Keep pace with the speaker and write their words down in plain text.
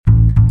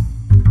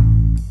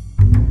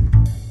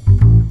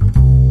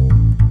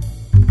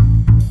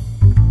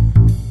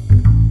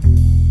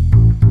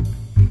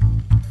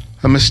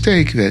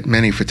mistake that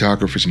many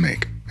photographers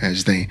make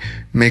as they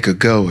make a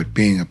go at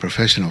being a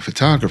professional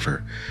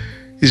photographer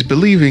is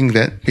believing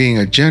that being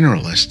a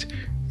generalist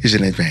is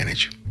an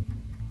advantage.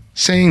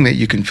 Saying that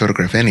you can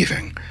photograph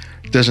anything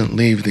doesn't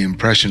leave the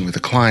impression with the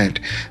client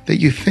that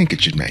you think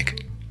it should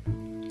make.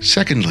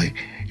 Secondly,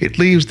 it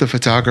leaves the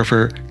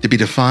photographer to be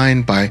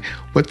defined by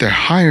what they're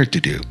hired to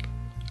do,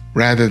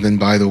 rather than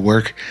by the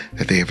work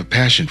that they have a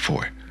passion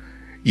for.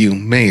 You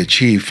may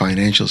achieve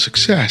financial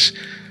success,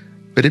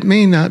 but it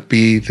may not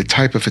be the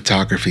type of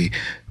photography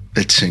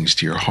that sings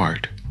to your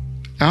heart.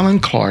 Alan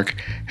Clark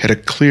had a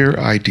clear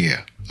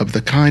idea of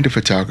the kind of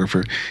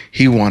photographer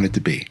he wanted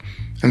to be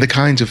and the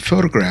kinds of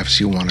photographs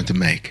he wanted to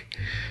make.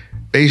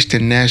 Based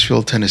in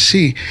Nashville,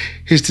 Tennessee,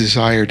 his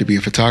desire to be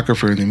a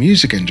photographer in the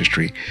music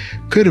industry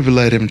could have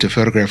led him to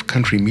photograph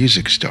country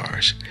music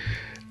stars.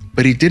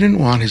 But he didn't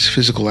want his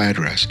physical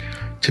address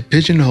to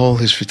pigeonhole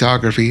his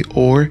photography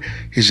or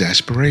his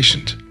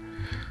aspirations.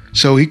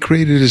 So he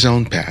created his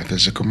own path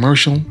as a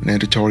commercial and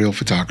editorial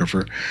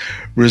photographer,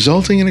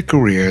 resulting in a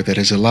career that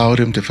has allowed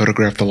him to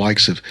photograph the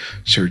likes of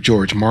Sir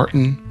George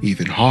Martin,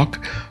 Ethan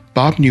Hawke,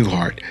 Bob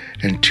Newhart,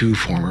 and 2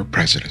 former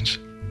presidents.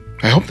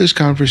 I hope this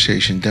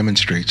conversation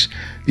demonstrates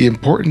the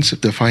importance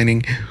of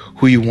defining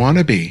who you want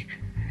to be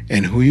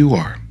and who you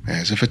are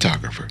as a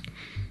photographer.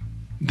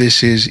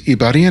 This is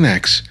Ibarrian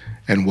X,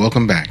 and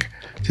welcome back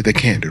to The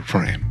Candid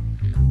Frame.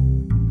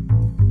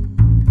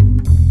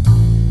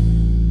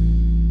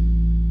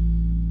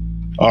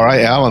 All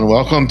right, Alan,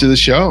 welcome to the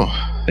show.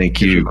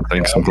 Thank you.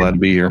 Thanks. I'm glad to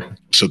be here.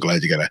 So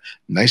glad you got a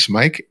nice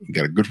mic. You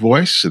got a good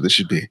voice. So this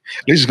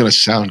is going to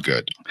sound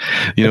good.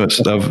 You know,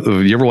 have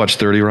you ever watched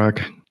 30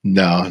 Rock?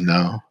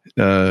 No.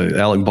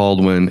 Alec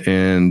Baldwin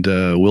and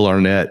Will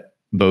Arnett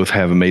both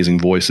have amazing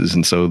voices.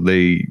 And so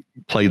they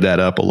played that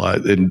up a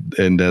lot.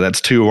 And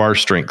that's 2 of our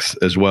strengths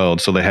as well.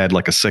 So they had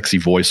like a sexy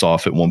voice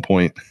off at one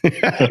point.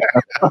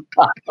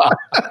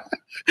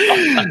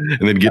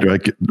 And then get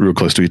real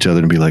close to each other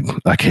and be like,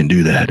 I can't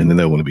do that. And then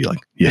they'll want to be like,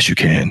 yes, you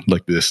can,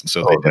 like this. And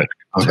so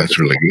that's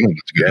really good.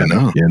 That's good to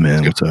know. Yeah,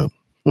 man. What's up?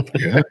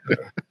 Yeah.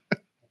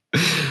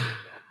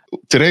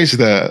 Today's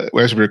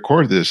as we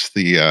record this,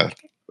 the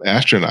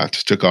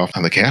astronauts took off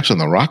on the capsule on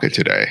the rocket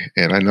today.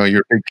 And I know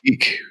you're a big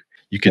geek.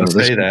 You can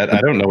say that.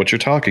 I don't know what you're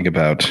talking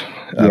about.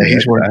 Yeah, I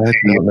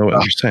don't know what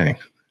you're saying.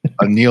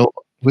 Neil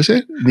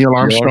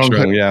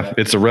Armstrong? Yeah.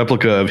 It's a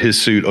replica of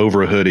his suit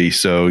over a hoodie.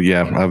 So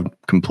yeah, I've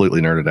completely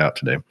nerded out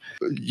today.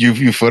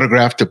 You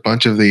photographed a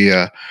bunch of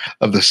the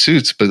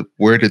suits, but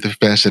where did the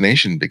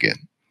fascination begin?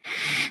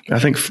 I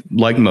think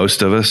like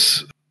most of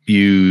us,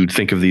 you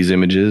think of these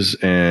images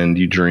and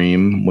you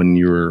dream when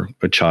you were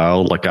a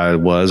child, like I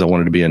was. I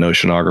wanted to be an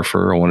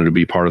oceanographer. I wanted to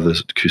be part of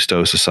the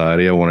Cousteau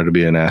Society. I wanted to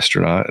be an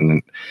astronaut.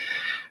 And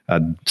I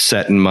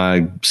sat in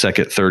my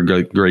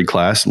third grade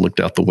class and looked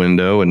out the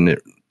window, and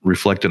it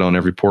reflected on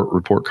every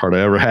report card I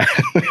ever had.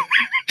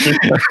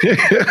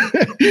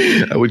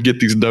 I would get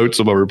these notes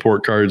on my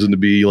report cards and to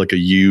be like a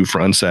U for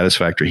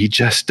unsatisfactory. He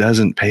just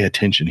doesn't pay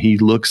attention. He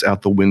looks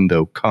out the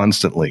window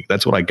constantly.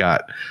 That's what I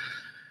got.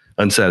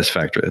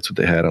 Unsatisfactory. That's what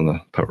they had on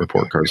the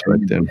report cards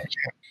back then.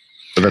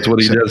 But that's what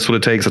he does. That's what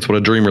it takes. That's what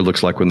a dreamer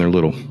looks like when they're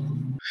little.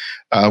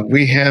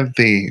 We have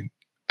the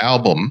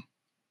album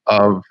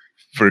of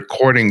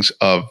recordings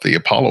of the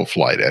Apollo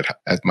flight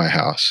at my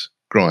house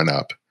growing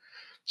up.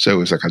 So it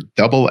was like a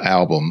double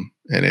album,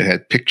 and it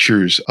had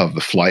pictures of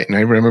the flight. And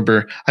I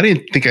remember, I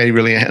didn't think I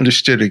really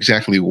understood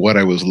exactly what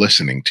I was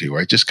listening to.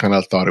 I just kind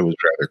of thought it was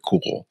rather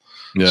cool.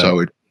 Yeah. So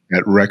it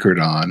had record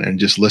on and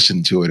just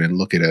listened to it and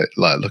looking at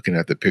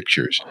the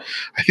pictures.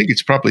 I think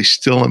it's probably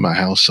still in my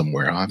house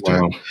somewhere. I'll have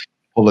to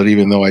pull it,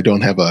 even though I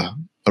don't have a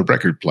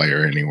record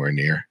player anywhere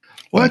near.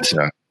 What?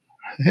 But,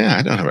 yeah,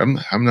 I don't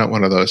know. I'm not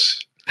one of those.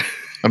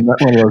 I'm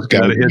not one of those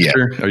guys. Not a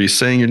hipster? Yet. Are you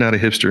saying you're not a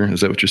hipster?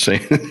 Is that what you're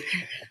saying?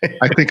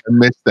 I think I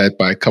missed that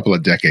by a couple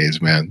of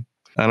decades, man.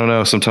 I don't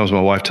know. Sometimes my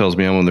wife tells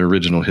me I'm the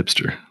original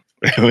hipster.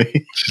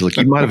 Really? She's like,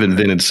 you might have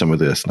invented some of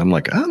this. And I'm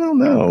like, I don't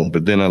know.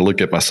 But then I look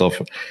at myself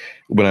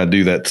when I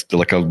do that,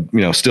 like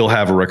I'll, still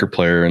have a record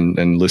player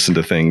and listen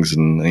to things.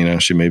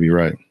 And, she may be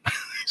right.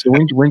 So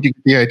when did you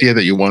get the idea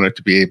that you wanted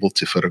to be able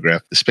to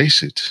photograph the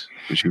spacesuits?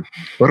 Because you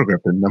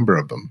photographed a number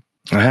of them.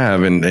 I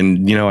have. And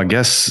I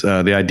guess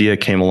the idea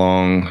came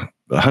along.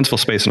 Huntsville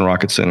Space and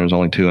Rocket Center is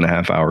only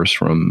 2.5 hours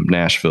from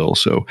Nashville.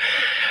 So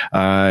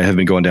I have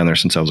been going down there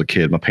since I was a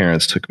kid. My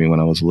parents took me when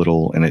I was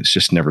little, and it's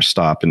just never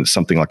stopped. And it's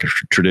something like a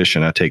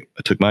tradition. I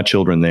took my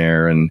children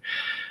there, and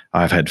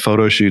I've had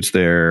photo shoots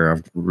there.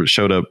 I've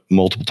showed up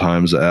multiple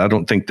times. I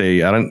don't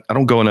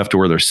go enough to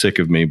where they're sick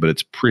of me, but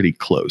it's pretty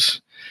close.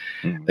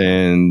 Mm-hmm.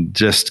 And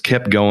just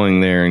kept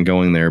going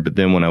there. But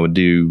then when I would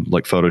do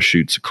like photo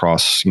shoots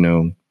across,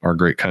 our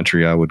great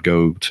country, I would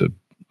go to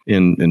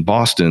in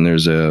Boston.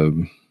 There's a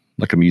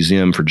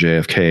museum for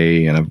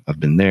JFK, and I've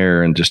been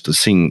there, and just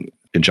seeing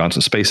in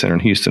Johnson Space Center in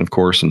Houston, of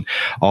course, and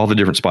all the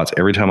different spots.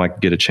 Every time I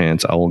get a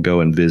chance, I will go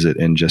and visit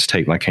and just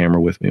take my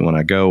camera with me when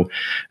I go.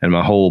 And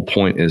my whole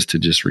point is to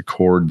just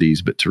record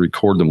these, but to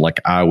record them like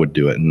I would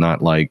do it and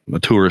not like a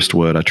tourist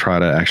would. I try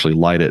to actually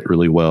light it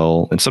really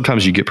well. And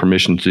sometimes you get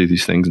permission to do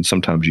these things and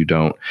sometimes you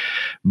don't.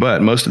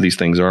 But most of these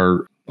things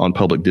are on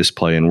public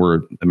display, and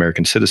we're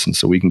American citizens.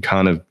 So we can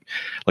kind of,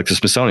 like the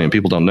Smithsonian,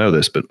 people don't know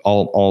this, but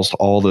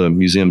all the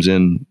museums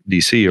in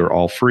DC are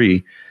all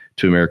free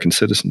to American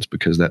citizens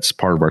because that's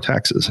part of our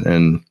taxes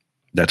and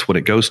that's what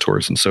it goes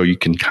towards. And so you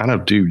can kind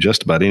of do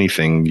just about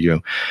anything,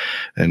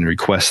 and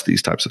request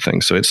these types of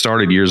things. So it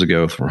started years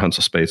ago for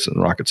Huntsville Space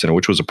and Rocket Center,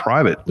 which was a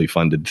privately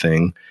funded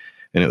thing.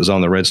 And it was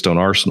on the Redstone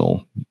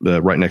Arsenal,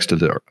 right next to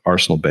the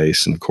Arsenal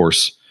base. And of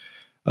course,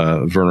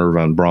 Wernher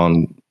von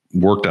Braun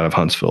worked out of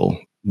Huntsville,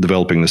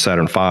 developing the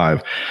Saturn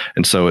V.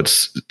 And so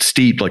it's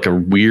steeped, like a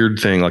weird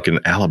thing, like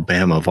in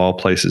Alabama of all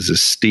places, is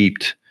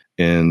steeped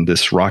in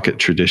this rocket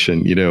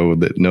tradition,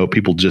 that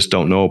people just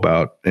don't know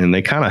about. And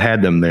they kind of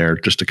had them there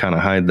just to kind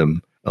of hide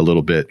them a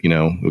little bit,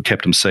 we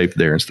kept them safe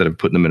there instead of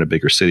putting them in a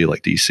bigger city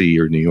like DC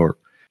or New York.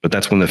 But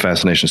that's when the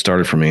fascination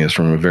started for me, is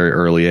from a very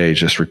early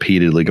age, just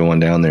repeatedly going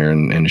down there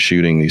and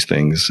shooting these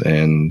things.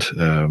 And,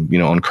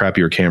 on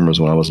crappier cameras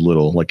when I was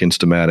little, like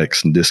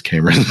Instamatics and disc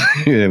cameras,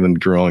 even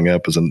growing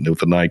up with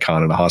a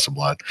Nikon and a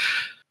Hasselblad.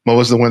 What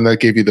was the one that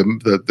gave you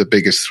the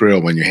biggest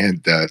thrill when you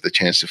had the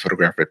chance to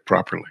photograph it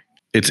properly?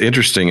 It's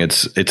interesting. I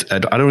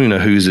don't even know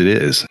whose it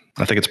is.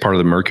 I think it's part of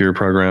the Mercury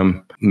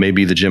program,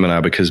 maybe the Gemini,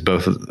 because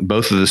both of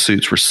the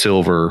suits were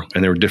silver,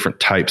 and there were different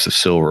types of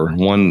silver.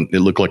 One, it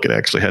looked like it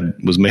actually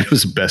was made of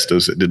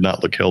asbestos. It did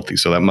not look healthy.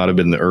 So that might have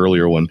been the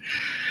earlier one.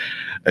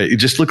 It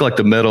just looked like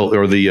the metal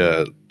or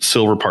the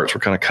silver parts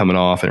were kind of coming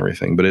off and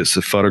everything. But it's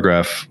a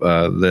photograph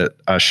that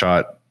I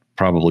shot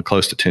probably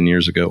close to 10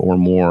 years ago or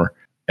more.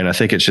 And I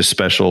think it's just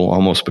special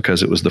almost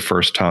because it was the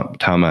first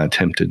time I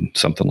attempted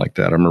something like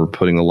that. I remember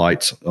putting the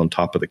lights on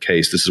top of the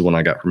case. This is when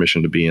I got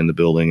permission to be in the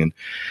building and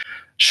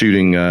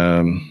shooting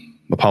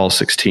Apollo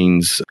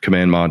 16's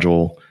command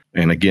module.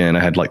 And again, I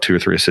had like 2 or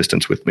 3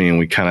 assistants with me,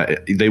 and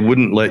they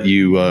wouldn't let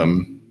you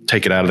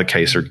take it out of the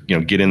case or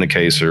get in the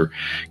case or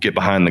get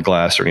behind the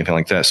glass or anything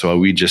like that. So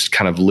we just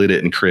kind of lit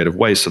it in creative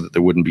ways so that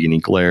there wouldn't be any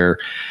glare.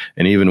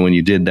 And even when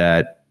you did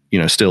that,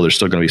 there's still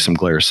going to be some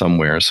glare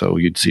somewhere. So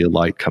you'd see a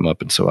light come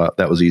up. And so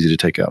that was easy to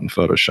take out in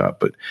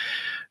Photoshop. But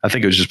I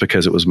think it was just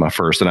because it was my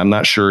first. And I'm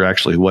not sure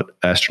actually what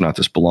astronaut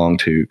this belonged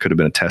to. Could have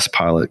been a test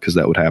pilot, because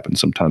that would happen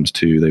sometimes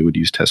too. They would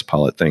use test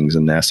pilot things,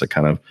 and NASA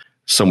kind of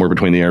somewhere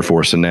between the Air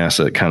Force and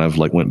NASA, it kind of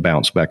like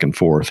bounced back and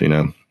forth,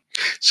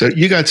 So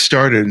you got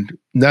started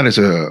not as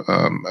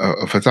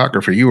a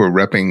photographer. You were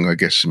repping, I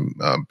guess,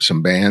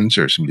 some bands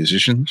or some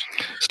musicians.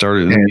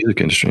 Started in the music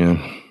industry,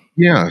 yeah.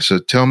 Yeah. So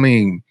tell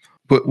me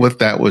what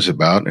that was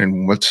about,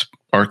 and what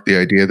sparked the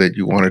idea that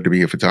you wanted to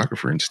be a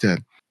photographer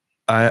instead.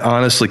 I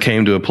honestly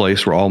came to a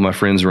place where all my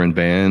friends were in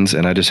bands,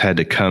 and I just had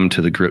to come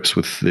to the grips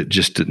with it.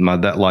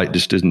 That light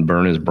just didn't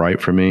burn as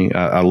bright for me.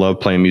 I love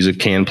playing music,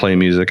 can play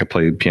music. I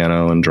play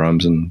piano and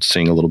drums and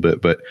sing a little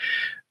bit, but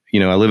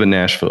I live in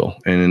Nashville,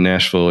 and in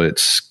Nashville,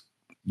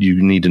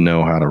 you need to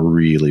know how to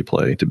really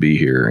play to be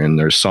here. And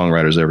there's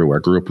songwriters everywhere.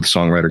 I grew up with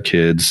songwriter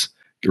kids,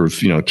 or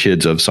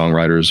kids of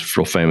songwriters,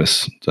 real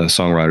famous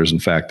songwriters, in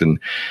fact, and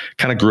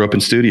kind of grew up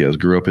in studios,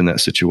 grew up in that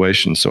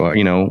situation. So,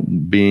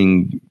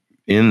 being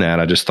in that,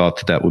 I just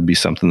thought that would be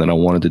something that I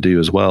wanted to do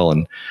as well.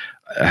 And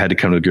I had to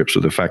come to grips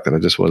with the fact that I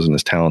just wasn't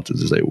as talented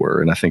as they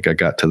were. And I think I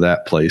got to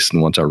that place.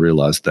 And once I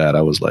realized that,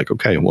 I was like,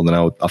 okay, well, then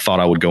I thought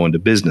I would go into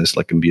business,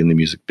 like, and be in the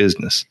music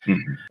business.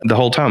 Mm-hmm. The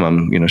whole time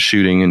I'm,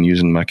 shooting and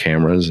using my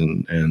cameras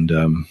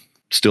and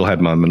still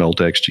had my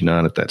Minolta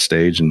XG9 at that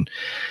stage, and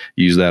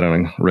use that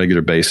on a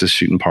regular basis,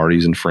 shooting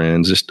parties and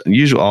friends, just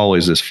usually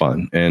always this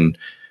fun. And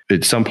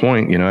at some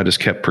point, I just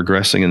kept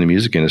progressing in the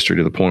music industry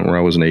to the point where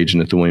I was an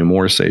agent at the William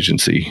Morris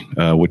Agency,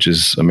 which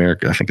is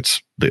America. I think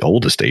it's the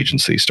oldest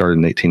agency, started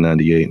in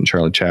 1898, and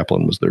Charlie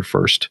Chaplin was their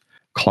first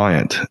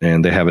client.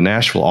 And they have a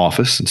Nashville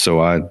office. And so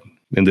I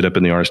ended up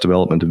in the artist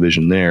development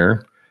division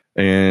there,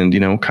 and,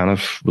 kind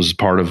of was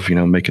part of,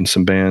 making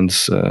some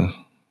bands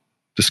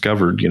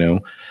discovered,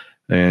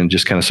 and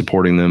just kind of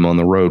supporting them on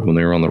the road when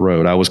they were on the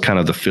road. I was kind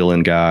of the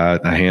fill-in guy.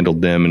 I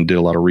handled them and did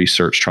a lot of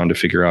research trying to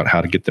figure out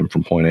how to get them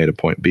from point A to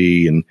point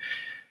B. And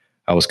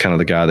I was kind of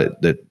the guy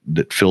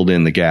that filled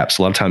in the gaps.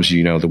 A lot of times,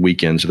 the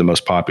weekends are the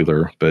most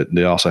popular, but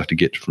they also have to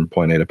get from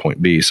point A to point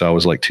B. So I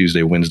was like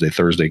Tuesday, Wednesday,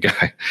 Thursday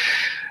guy.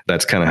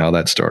 That's kind of how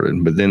that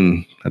started. But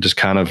then I just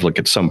kind of, like,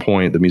 at some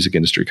point, the music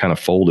industry kind of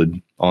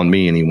folded on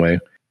me anyway.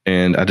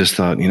 And I just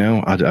thought,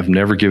 I've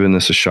never given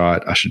this a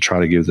shot. I should try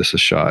to give this a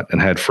shot. And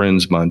I had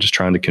friends of mine just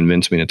trying to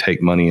convince me to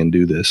take money and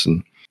do this.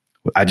 And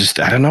I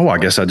don't know. I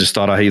guess I just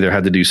thought I either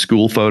had to do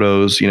school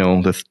photos,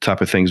 the type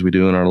of things we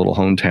do in our little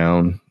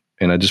hometown.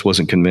 And I just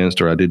wasn't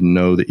convinced, or I didn't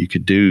know that you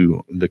could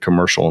do the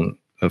commercial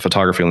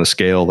photography on the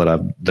scale that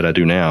I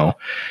do now,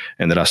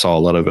 and that I saw a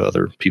lot of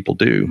other people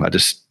do. I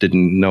just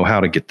didn't know how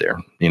to get there.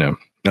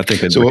 I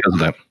think it's because of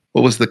that.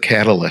 What was the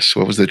catalyst?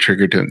 What was the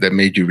trigger that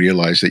made you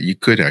realize that you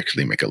could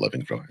actually make a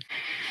living from it?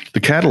 The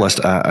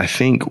catalyst, I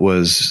think,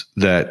 was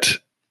that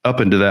up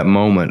until that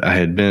moment, I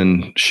had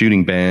been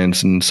shooting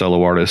bands and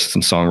solo artists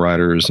and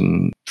songwriters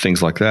and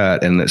things like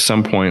that. And at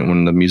some point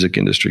when the music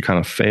industry kind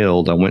of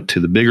failed, I went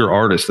to the bigger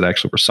artists that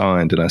actually were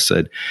signed. And I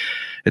said,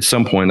 at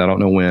some point, I don't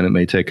know when, it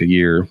may take a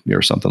year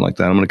or something like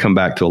that, I'm going to come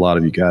back to a lot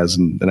of you guys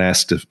and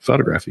ask to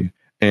photograph you.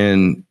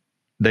 And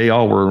they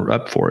all were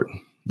up for it.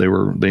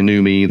 They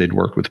knew me, they'd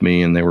worked with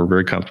me, and they were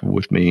very comfortable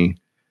with me.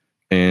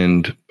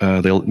 And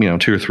they'll,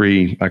 2 or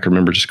 3, I can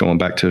remember just going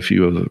back to a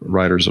few of the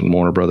writers and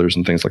Warner Brothers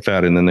and things like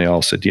that. And then they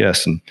all said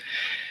yes. And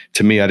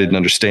to me, I didn't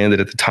understand it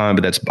at the time,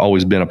 but that's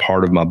always been a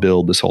part of my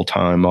build this whole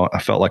time. I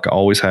felt like I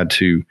always had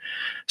to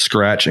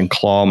scratch and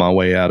claw my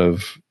way out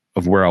of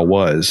where I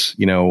was.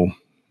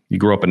 You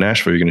grow up in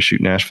Nashville, you're going to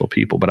shoot Nashville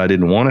people, but I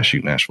didn't want to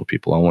shoot Nashville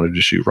people. I wanted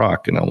to shoot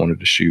rock, and I wanted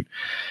to shoot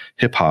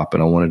hip hop,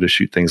 and I wanted to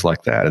shoot things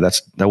like that. And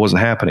that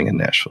wasn't happening in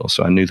Nashville.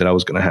 So I knew that I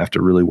was going to have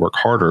to really work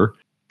harder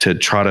to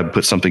try to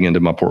put something into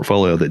my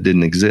portfolio that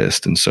didn't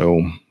exist. And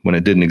so when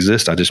it didn't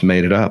exist, I just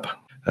made it up,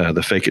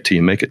 the fake it till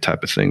you make it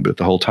type of thing. But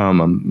the whole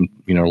time I'm,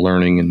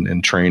 learning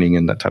and training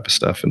and that type of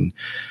stuff. And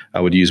I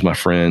would use my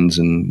friends,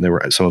 and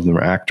some of them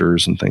were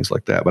actors and things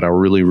like that. But I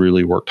really,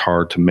 really worked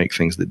hard to make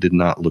things that did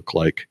not look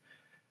like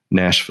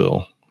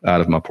Nashville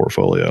out of my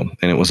portfolio.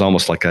 And it was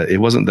almost like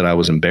it wasn't that I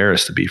was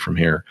embarrassed to be from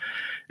here.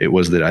 It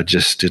was that I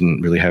just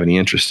didn't really have any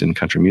interest in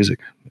country music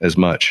as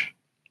much,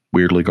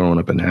 weirdly, growing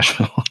up in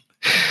Nashville.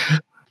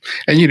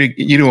 And you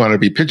didn't want to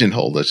be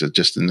pigeonholed as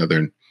just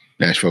another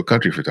Nashville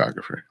country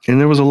photographer. And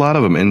there was a lot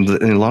of them. And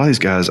a lot of these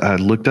guys I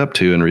looked up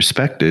to and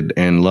respected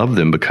and loved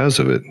them because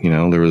of it.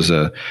 There was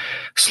a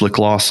Slick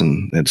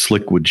Lawson, and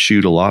Slick would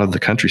shoot a lot of the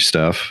country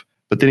stuff.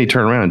 But then he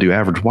turned around and do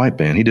Average White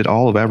Band. He did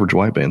all of Average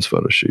White Band's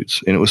photo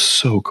shoots. And it was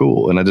so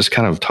cool. And I just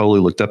kind of totally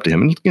looked up to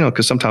him. And,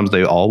 because sometimes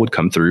they all would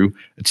come through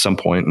at some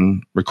point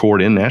and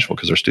record in Nashville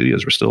because their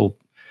studios were still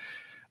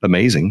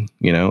amazing,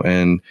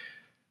 and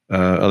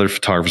other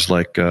photographers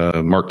like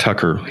Mark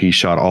Tucker, he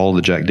shot all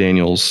the Jack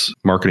Daniels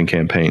marketing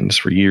campaigns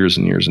for years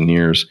and years and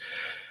years.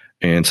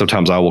 And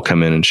sometimes I will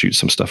come in and shoot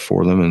some stuff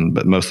for them.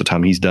 But most of the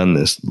time he's done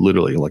this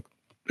literally, like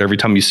every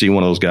time you see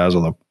one of those guys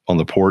on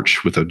the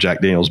porch with a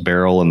Jack Daniels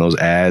barrel and those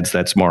ads,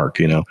 that's Mark,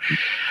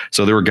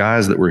 So there were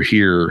guys that were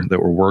here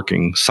that were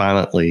working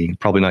silently,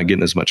 probably not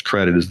getting as much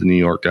credit as the New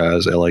York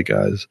guys, LA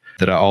guys,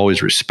 that I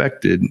always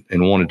respected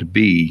and wanted to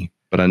be.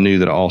 But I knew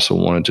that I also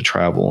wanted to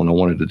travel, and I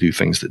wanted to do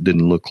things that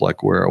didn't look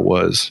like where I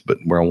was, but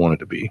where I wanted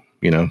to be,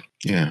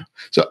 Yeah.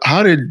 So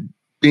how did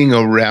being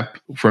a rep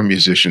for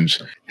musicians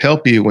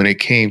help you when it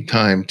came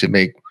time to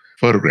make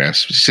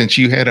photographs, since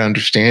you had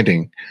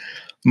understanding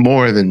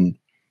more than,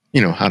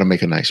 how to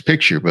make a nice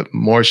picture, but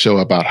more so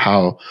about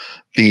how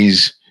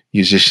these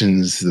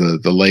musicians,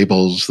 the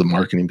labels, the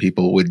marketing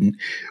people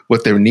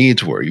what their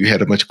needs were? You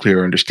had a much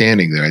clearer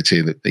understanding than I'd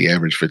say that the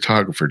average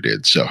photographer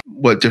did. So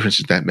what difference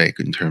did that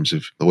make in terms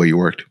of the way you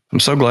worked? I'm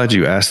so glad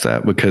you asked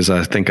that, because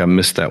I think I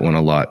missed that one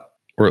a lot,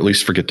 or at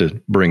least forget to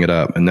bring it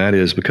up. And that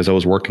is because I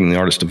was working in the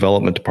artist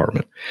development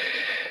department.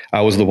 I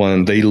was the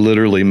one, they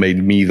literally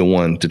made me the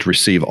one to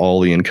receive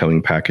all the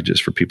incoming packages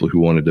for people who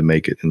wanted to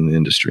make it in the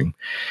industry.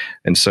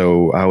 And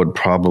so I would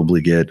probably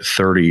get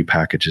 30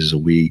 packages a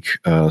week,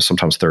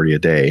 sometimes 30 a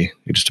day,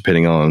 just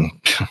depending on,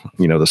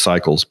 the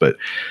cycles. But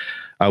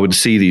I would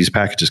see these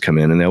packages come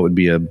in, and that would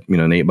be an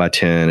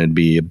 8x10, it'd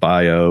be a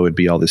bio, it'd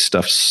be all this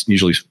stuff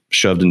usually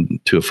shoved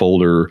into a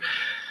folder,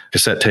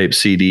 cassette tape,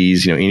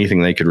 CDs,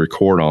 anything they could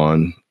record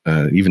on.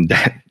 Even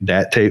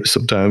DAT tapes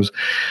sometimes,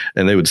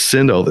 and they would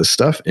send all this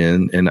stuff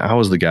in, and I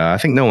was the guy. I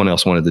think no one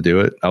else wanted to do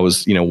it. I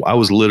was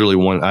literally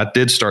one. I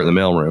did start in the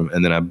mailroom,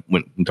 and then I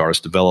went into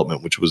artist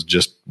development, which was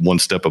just one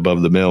step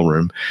above the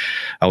mailroom.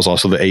 I was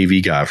also the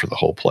AV guy for the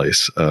whole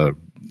place.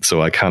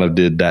 So I kind of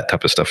did that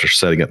type of stuff for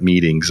setting up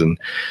meetings, and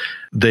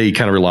they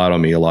kind of relied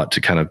on me a lot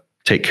to kind of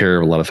take care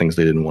of a lot of things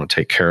they didn't want to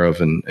take care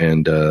of, and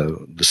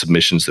the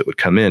submissions that would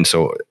come in.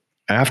 So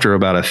after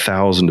about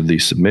 1,000 of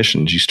these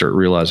submissions, you start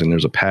realizing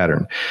there's a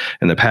pattern.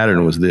 And the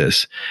pattern was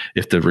this: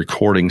 if the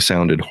recording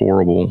sounded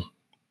horrible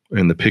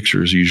and the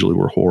pictures usually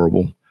were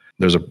horrible,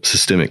 there's a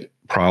systemic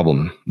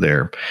problem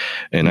there.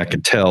 And I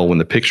could tell when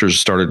the pictures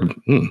started,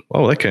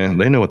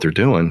 they know what they're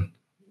doing.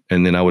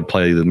 And then I would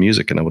play the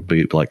music, and I would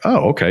be like,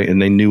 oh, okay. And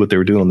they knew what they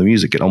were doing on the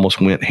music. It almost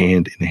went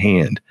hand in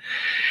hand.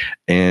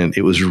 And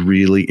it was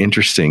really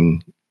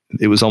interesting.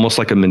 It was almost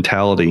like a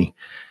mentality.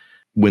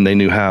 When they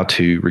knew how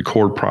to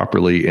record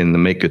properly and to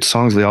make good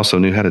songs, they also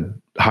knew how to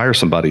hire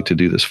somebody to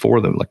do this for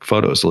them, like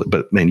photos.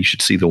 But man, you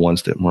should see the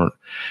ones that weren't.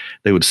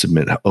 They would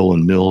submit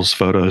Owen Mills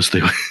photos.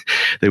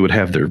 They would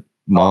have their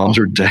moms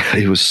or dad.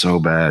 It was so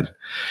bad.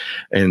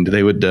 And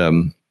they would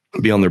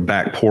be on their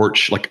back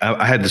porch. Like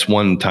I had this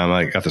one time,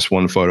 I got this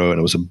one photo, and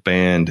it was a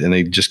band, and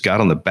they just got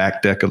on the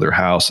back deck of their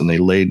house, and they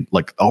laid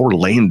all were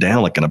laying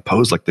down like in a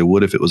pose like they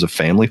would if it was a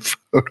family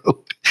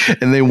photo.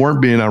 And they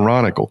weren't being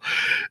ironical.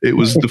 It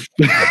was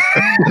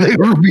they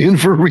were being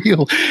for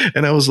real.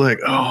 And I was like,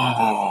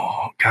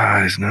 oh,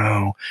 guys,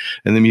 no.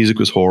 And the music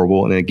was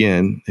horrible. And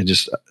again,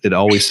 it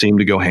always seemed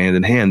to go hand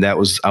in hand. I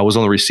was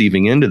on the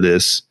receiving end of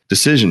this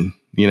decision,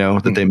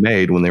 that they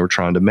made when they were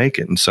trying to make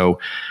it. And so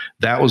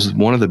that was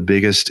one of the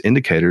biggest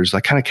indicators. I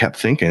kind of kept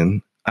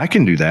thinking, I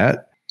can do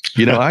that.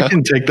 I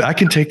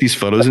can take these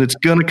photos and it's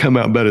going to come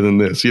out better than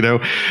this,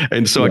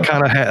 And so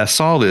I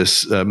saw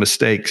this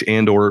mistakes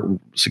and or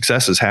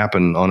successes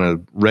happen on a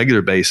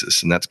regular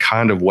basis. And that's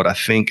kind of what I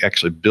think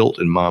actually built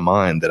in my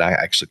mind that I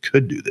actually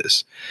could do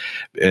this.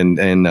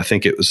 And I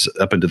think it was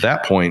up until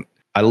that point,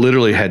 I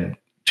literally had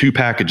 2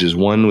 packages,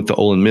 one with the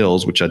Olin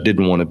Mills, which I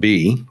didn't want to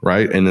be,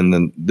 right? And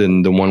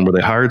then the one where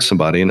they hired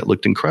somebody and it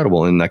looked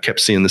incredible. And I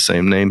kept seeing the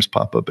same names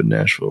pop up in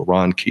Nashville: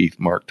 Ron Keith,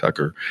 Mark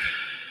Tucker,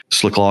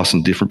 Slick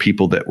Lawson, different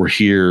people that were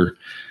here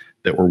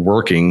that were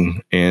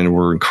working and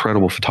were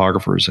incredible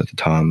photographers at the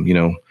time.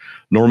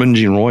 Norman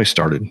Jean Roy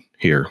started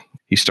here.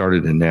 He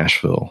started in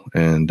Nashville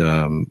and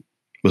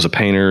was a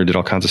painter, did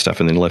all kinds of stuff,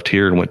 and then left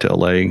here and went to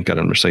LA, got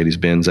a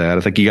Mercedes-Benz ad.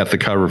 I think he got the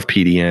cover of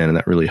PDN, and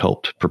that really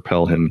helped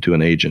propel him to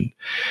an agent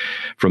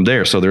from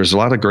there. So there's a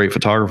lot of great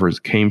photographers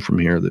that came from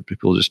here that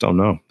people just don't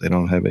know. They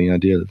don't have any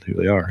idea who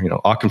they are.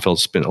 Ockenfeld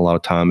spent a lot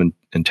of time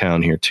in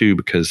town here too,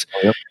 because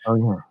he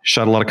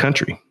shot a lot of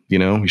country.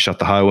 He shot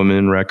the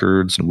Highwaymen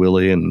records and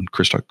Willie and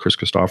Chris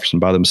Christopherson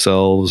by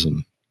themselves.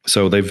 And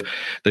so they've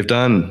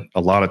done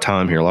a lot of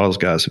time here. A lot of those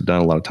guys have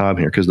done a lot of time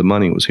here because the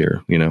money was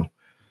here,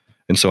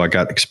 And so I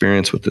got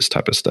experience with this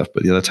type of stuff.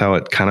 But that's how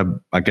it kind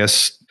of, I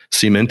guess,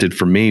 cemented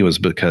for me, was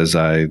because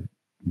I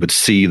would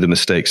see the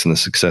mistakes and the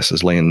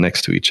successes laying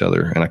next to each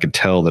other. And I could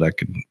tell that I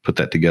could put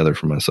that together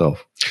for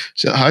myself.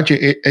 So how'd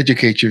you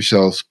educate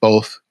yourselves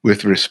both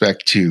with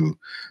respect to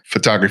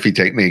photography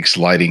techniques,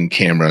 lighting,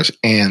 cameras,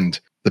 and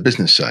the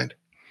business side?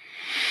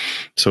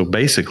 So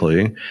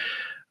basically,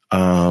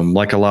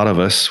 like a lot of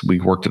us, we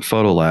worked at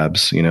photo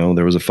labs.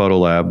 There was a photo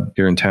lab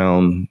here in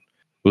town.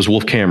 It was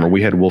Wolf Camera.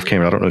 We had Wolf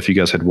Camera. I don't know if you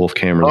guys had Wolf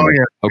Cameras. Oh,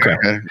 yeah. Okay.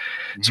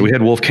 Mm-hmm. So we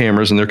had Wolf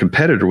Cameras, and their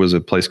competitor was a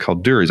place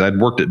called Dury's. I'd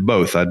worked at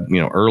both.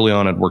 Early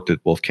on, I'd worked at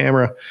Wolf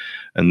Camera.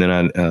 And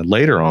then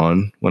later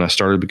on, when I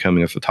started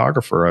becoming a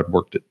photographer, I'd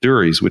worked at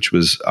Dury's, which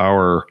was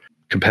our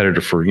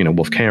competitor for,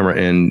 Wolf Camera.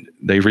 And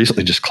they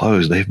recently just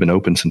closed. They've been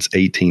open since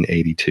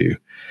 1882.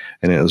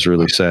 And it was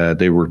really sad.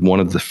 They were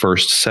one of the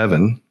first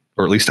 7,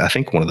 or at least I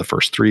think one of the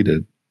first 3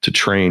 to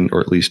train,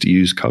 or at least to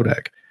use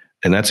Kodak.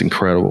 And that's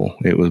incredible.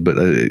 It was, but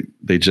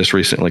they just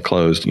recently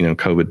closed.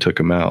 COVID took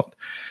them out.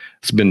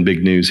 It's been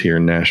big news here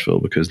in Nashville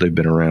because they've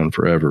been around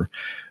forever.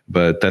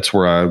 But that's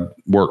where I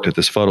worked at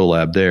this photo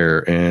lab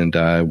there, and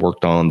I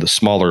worked on the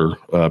smaller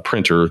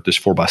printer, this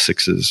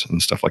 4x6s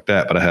and stuff like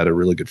that. But I had a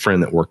really good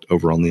friend that worked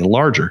over on the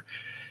larger,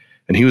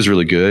 and he was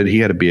really good. He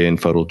had a BA in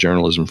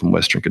photojournalism from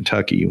Western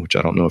Kentucky, which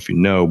I don't know if you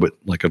know, but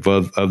like of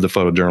the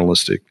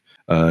photojournalistic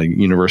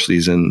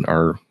universities in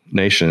our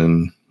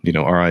nation.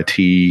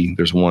 RIT,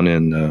 there's one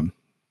in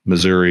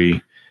Missouri,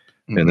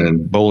 mm-hmm. and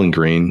then Bowling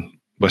Green,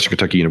 Western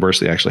Kentucky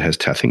University actually has,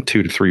 I think,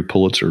 2 to 3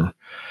 Pulitzer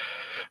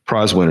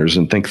Prize winners,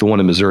 and think the one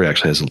in Missouri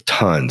actually has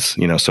tons,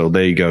 so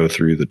they go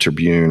through the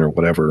Tribune or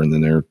whatever, and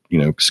then they're,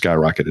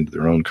 skyrocket into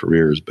their own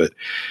careers. But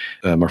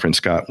my friend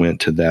Scott went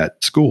to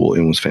that school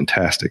and was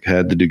fantastic,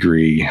 had the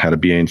degree, had a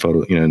BA in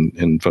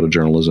in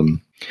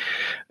photojournalism.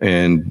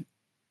 And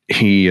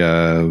he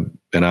and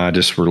I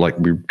just were like,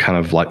 we kind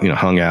of like,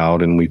 hung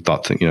out, and we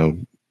thought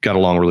that, got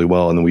along really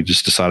well. And then we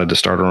just decided to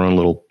start our own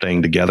little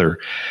thing together,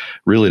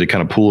 really to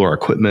kind of pool our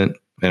equipment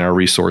and our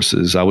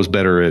resources. I was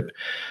better at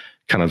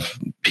kind of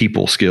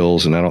people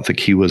skills, and I don't think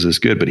he was as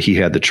good, but he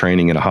had the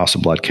training in a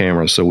Hasselblad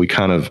camera. So we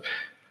kind of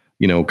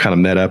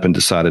met up and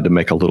decided to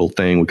make a little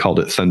thing. We called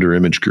it Thunder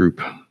Image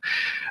Group.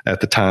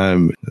 At the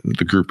time,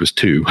 the group was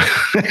 2.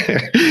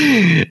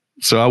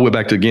 So I went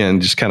back to, again,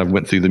 just kind of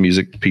went through the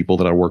music people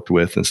that I worked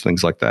with and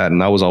things like that.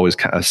 And I was always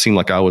I seemed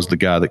like I was the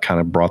guy that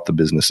kind of brought the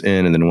business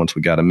in. And then once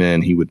we got him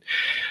in, he would,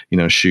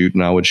 shoot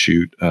and I would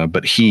shoot.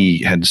 But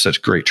he had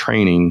such great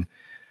training.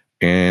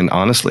 And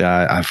honestly,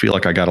 I feel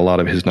like I got a lot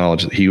of his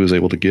knowledge that he was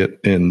able to get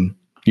in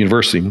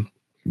university.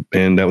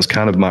 And that was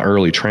kind of my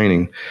early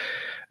training.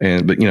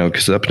 But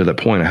because up to that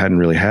point, I hadn't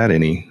really had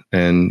any.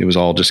 And it was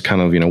all just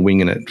kind of,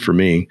 winging it for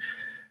me.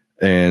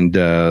 And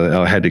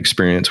I had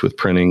experience with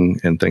printing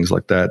and things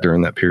like that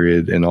during that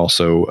period. And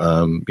also,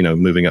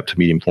 moving up to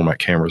medium format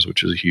cameras,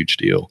 which is a huge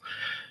deal.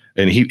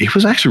 And he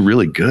was actually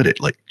really good at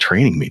like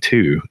training me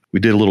too.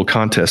 We did a little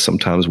contest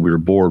sometimes. We were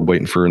bored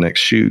waiting for a next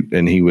shoot,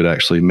 and he would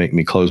actually make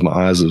me close my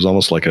eyes. It was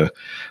almost like a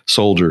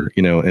soldier,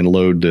 and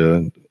load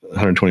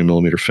 120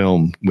 millimeter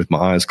film with my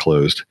eyes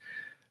closed.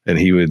 And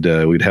he would,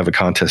 we'd have a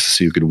contest to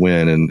see who could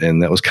win.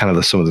 And that was kind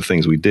of some of the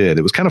things we did.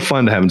 It was kind of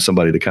fun to having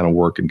somebody to kind of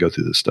work and go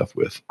through this stuff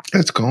with.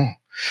 That's cool.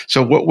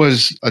 So what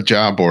was a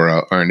job or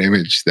an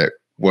image that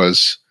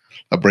was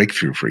a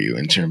breakthrough for you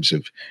in terms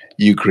of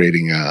you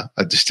creating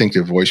a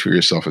distinctive voice for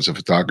yourself as a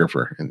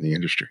photographer in the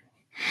industry?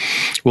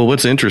 Well,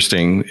 what's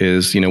interesting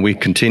is, we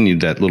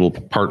continued that little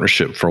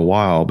partnership for a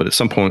while, but at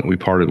some point we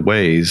parted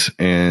ways,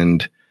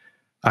 and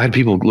I had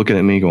people looking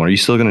at me going, "Are you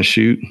still going to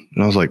shoot?"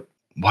 And I was like,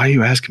 why are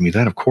you asking me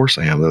that? Of course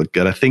I am.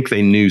 And I think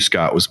they knew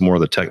Scott was more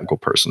the technical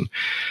person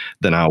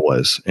than I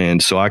was.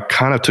 And so I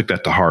kind of took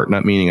that to heart,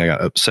 not meaning I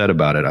got upset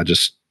about it. I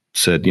just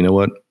said, you know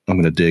what, I'm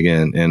going to dig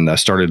in. And I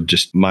started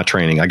just my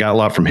training. I got a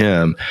lot from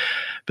him,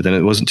 but then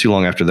it wasn't too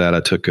long after that, I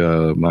took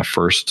my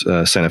first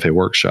Santa Fe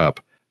workshop,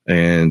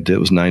 and it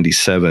was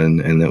 97.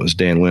 And it was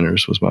Dan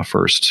Winters was my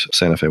first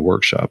Santa Fe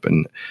workshop.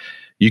 And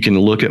you can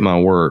look at my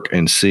work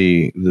and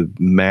see the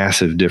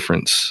massive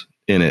difference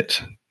in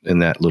it in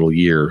that little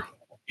years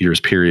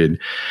period.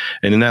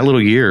 And in that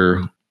little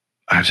year,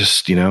 I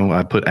just,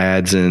 I put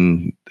ads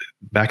in.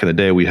 Back in the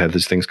day, we had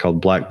these things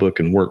called Black Book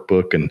and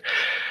Workbook, and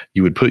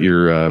you would put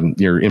your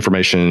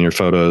information and your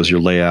photos,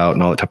 your layout,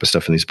 and all that type of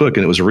stuff in these books.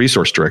 And it was a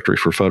resource directory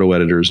for photo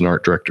editors and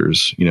art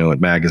directors, at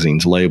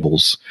magazines,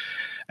 labels,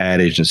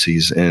 ad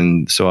agencies.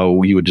 And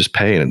so you would just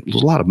pay, and it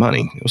was a lot of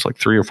money. It was like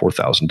 $3,000 or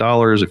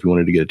 $4,000 if you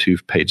wanted to get a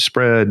 2-page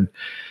spread.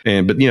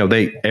 But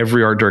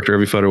every art director,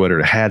 every photo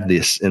editor had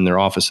this in their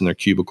office, in their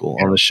cubicle,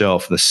 on the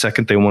shelf. The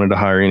second they wanted to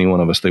hire any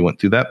one of us, they went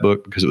through that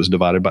book because it was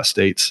divided by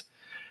states.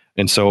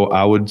 And so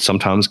I would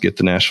sometimes get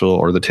the Nashville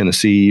or the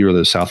Tennessee or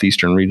the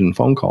Southeastern region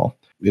phone call.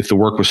 If the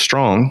work was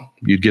strong,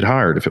 you'd get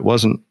hired. If it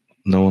wasn't,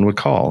 no one would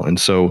call. And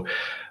so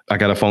I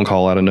got a phone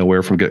call out of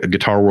nowhere from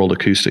Guitar World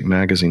Acoustic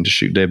Magazine to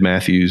shoot Dave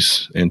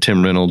Matthews and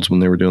Tim Reynolds when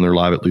they were doing their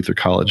Live at Luther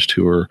College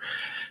tour.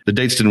 The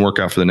dates didn't work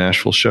out for the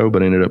Nashville show,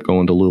 but I ended up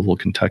going to Louisville,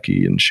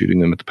 Kentucky, and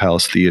shooting them at the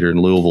Palace Theater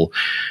in Louisville.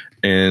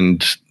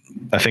 And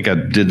I think I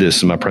did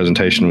this in my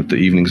presentation with the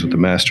Evenings with the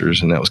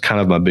Masters, and that was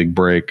kind of my big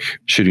break,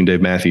 shooting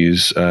Dave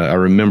Matthews. I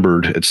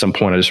remembered at some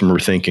point, I just remember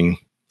thinking,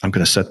 I'm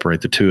going to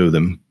separate the two of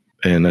them.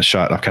 And I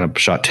kind of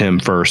shot Tim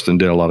first and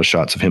did a lot of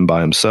shots of him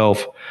by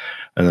himself.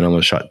 And then I'm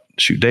going to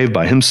shoot Dave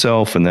by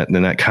himself. And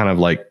that kind of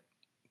like,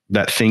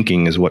 that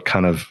thinking is what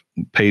kind of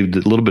paved a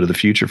little bit of the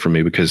future for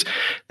me, because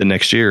the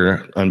next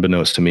year,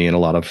 unbeknownst to me and a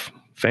lot of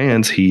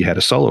fans, he had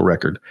a solo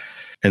record,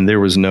 and there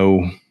was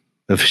no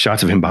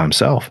shots of him by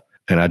himself.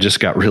 And I just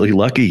got really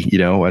lucky.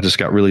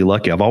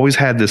 I've always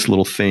had this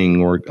little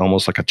thing, or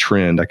almost like a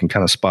trend. I can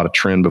kind of spot a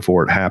trend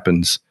before it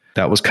happens.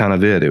 That was kind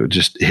of it. It would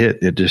just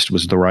hit. It just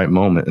was the right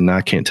moment. And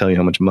I can't tell you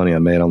how much money I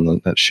made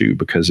on that shoot,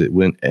 because it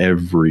went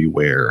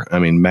everywhere. I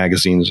mean,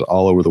 magazines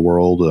all over the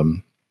world.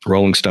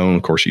 Rolling Stone,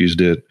 of course,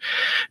 used it.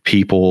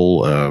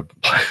 People, got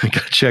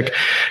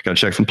a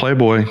check from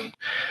Playboy.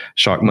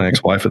 Shocked my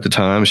ex-wife at the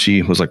time.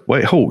 She was like,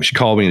 wait, she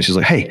called me and she's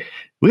like, hey,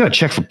 we got a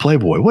check from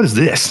Playboy. What is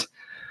this?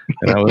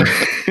 And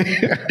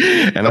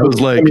I was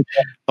like,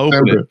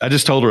 open it. I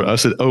just told her, I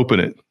said, open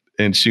it.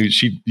 And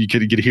you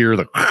could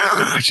hear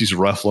she's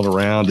ruffling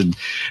around, and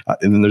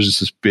then there's just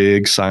this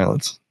big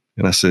silence.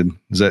 And I said,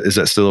 is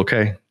that still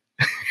okay?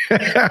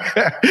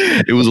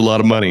 It was a lot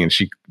of money, and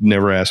she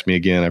never asked me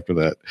again after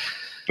that.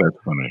 That's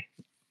funny.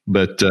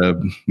 But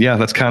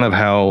that's kind of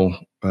how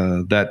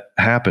that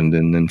happened.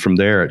 And then from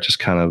there, it just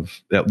kind of,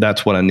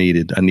 that's what I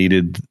needed. I need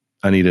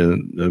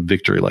a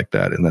victory like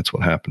that. And that's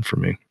what happened for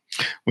me.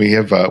 We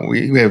have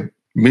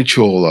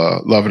mutual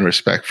love and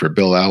respect for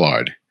Bill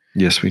Allard.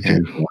 Yes, we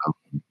do.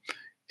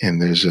 And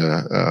there's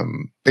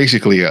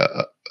basically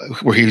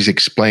where he's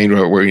explained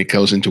where he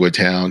goes into a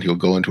town, he'll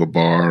go into a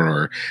bar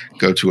or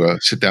go to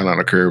sit down on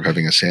a curb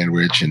having a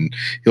sandwich, and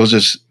he'll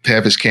just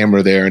have his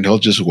camera there and he'll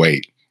just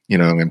wait,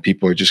 and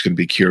people are just going to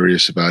be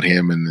curious about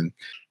him. And then,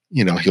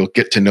 he'll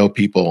get to know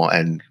people,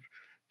 and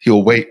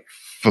he'll wait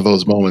for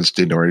those moments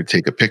in order to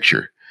take a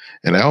picture.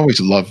 And I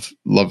always love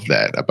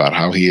that about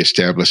how he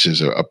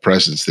establishes a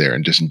presence there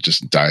and doesn't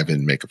just dive in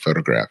and make a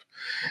photograph.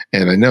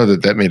 And I know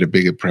that made a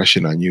big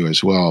impression on you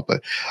as well.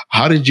 But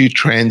how did you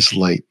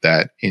translate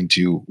that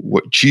into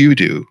what you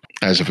do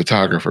as a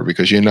photographer?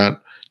 Because you're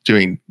not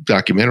doing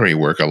documentary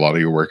work. A lot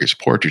of your work is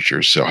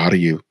portraiture. So how do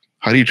you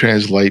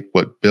translate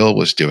what Bill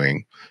was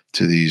doing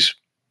to these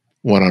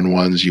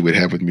one-on-ones you would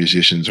have with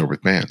musicians or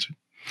with bands?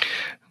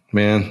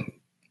 Man,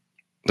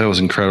 that was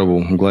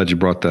incredible. I'm glad you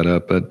brought that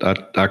up.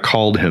 But I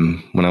called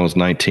him when I was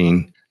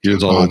 19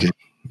 years old.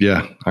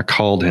 Yeah, I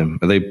called him.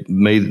 They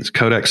made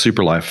Kodak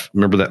Super Life.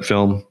 Remember that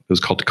film? It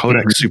was called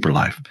Kodak Super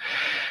Life.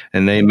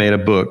 And they made a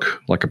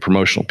book, like a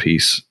promotional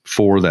piece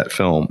for that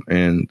film.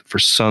 And for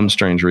some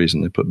strange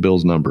reason, they put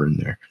Bill's number in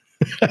there.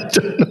 I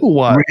don't know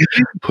why.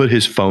 Put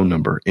his phone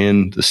number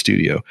in the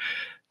studio.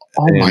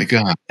 My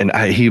God. And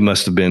he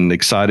must have been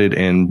excited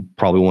and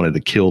probably wanted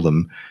to kill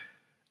them.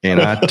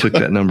 And I took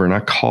that number and I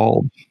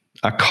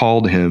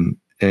called him,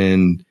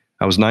 and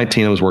I was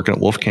 19. I was working at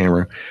Wolf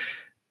Camera.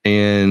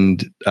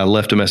 And I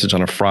left a message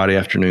on a Friday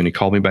afternoon. He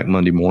called me back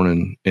Monday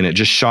morning, and it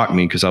just shocked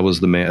me because I was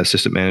the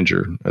assistant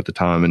manager at the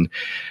time. And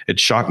it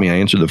shocked me. I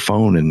answered the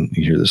phone, and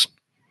you hear this,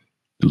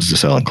 "Is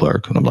this Alan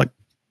Clark?" And I'm like,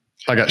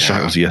 I got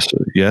shocked. I was,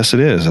 yes, it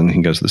is. And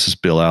he goes, "This is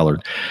Bill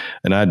Allard."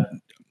 And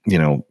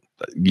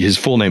his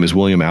full name is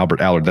William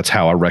Albert Allard. That's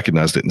how I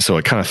recognized it. And so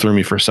it kind of threw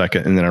me for a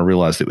second. And then I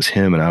realized it was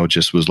him. And I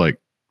was like,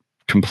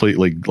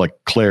 completely like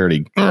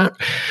clarity.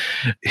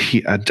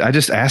 I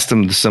just asked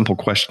him the simple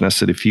question. I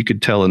said, if you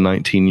could tell a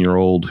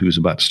 19-year-old who's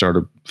about to start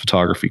a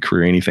photography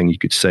career anything you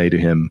could say to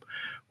him,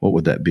 what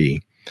would that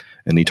be?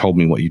 And he told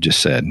me what you just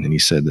said. And he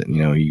said that,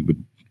 he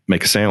would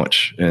make a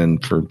sandwich.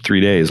 And for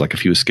 3 days, like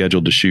if he was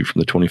scheduled to shoot from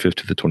the 25th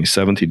to the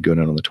 27th, he'd go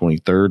down on the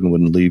 23rd and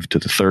wouldn't leave to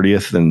the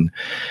 30th. And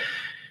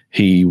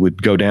he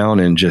would go down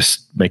and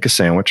just make a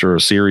sandwich or a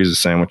series of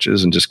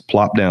sandwiches and just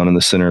plop down in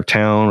the center of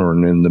town or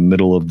in the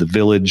middle of the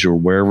village or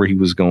wherever he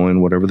was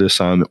going, whatever the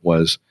assignment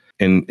was.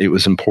 And it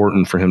was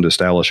important for him to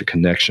establish a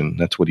connection.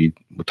 That's what he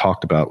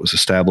talked about, was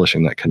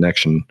establishing that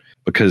connection.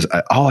 Because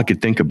all I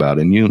could think about,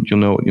 and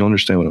you'll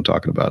understand what I'm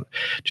talking about.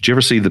 Did you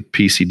ever see the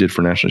piece he did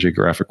for National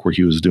Geographic where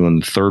he was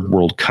doing third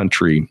world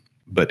country,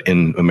 but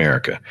in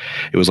America?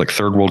 It was like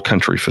third world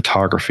country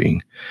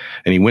photography.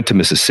 And he went to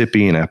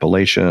Mississippi and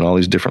Appalachia and all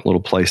these different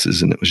little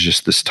places. And it was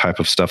just this type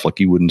of stuff like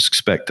you wouldn't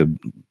expect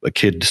a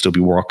kid to still be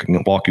walking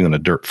on a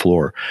dirt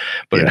floor,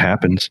 but it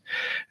happens.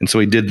 And so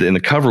he did, and the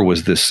cover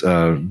was this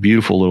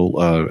beautiful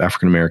little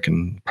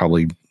African-American,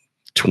 probably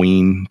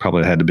tween,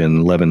 probably had to have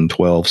been 11,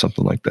 12,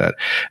 something like that.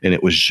 And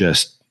it was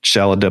just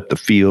shallowed up the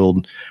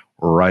field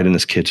right in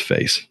this kid's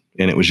face.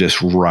 And it was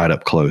just right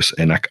up close.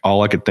 And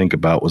all I could think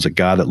about was a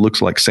guy that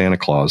looks like Santa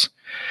Claus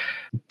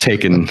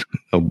taking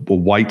a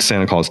white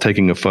Santa Claus,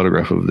 taking a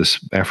photograph of this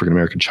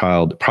African-American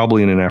child,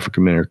 probably in an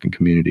African-American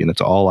community. And that's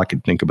all I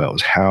could think about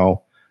was,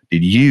 how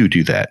did you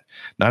do that?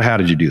 Not how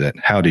did you do that?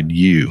 How did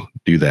you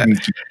do that?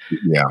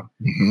 Yeah.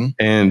 Mm-hmm.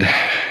 And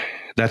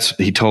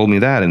he told me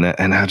that,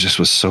 and I just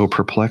was so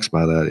perplexed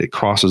by that. It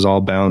crosses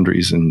all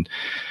boundaries and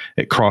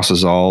it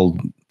crosses all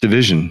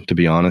division, to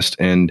be honest.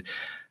 And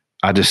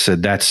I just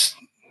said, that's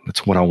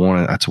what I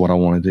want. That's what I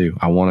want to do.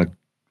 I want to,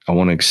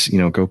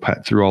 go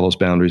through all those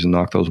boundaries and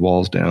knock those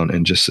walls down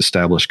and just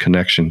establish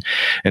connection.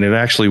 And it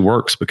actually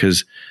works,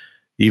 because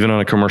even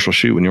on a commercial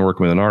shoot, when you're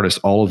working with an artist,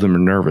 all of them are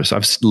nervous.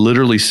 I've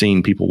literally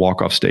seen people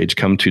walk off stage,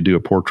 come to do a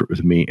portrait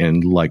with me,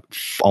 and like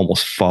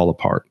almost fall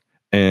apart.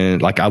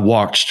 And like I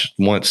watched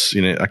once,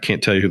 I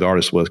can't tell you who the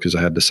artist was because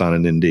I had to sign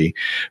an ND,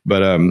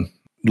 but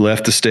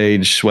left the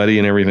stage sweaty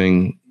and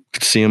everything.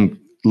 Could see him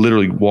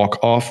literally walk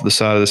off the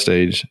side of the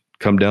stage,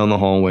 come down the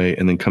hallway,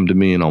 and then come to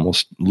me and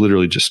almost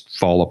literally just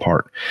fall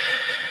apart.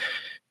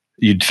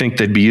 You'd think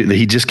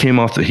he just came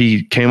off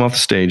the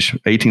stage,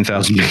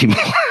 18,000 people.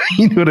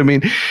 You know what I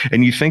mean?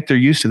 And you think they're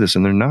used to this,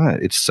 and they're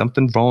not. It's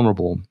something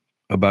vulnerable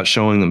about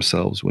showing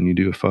themselves when you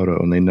do a photo,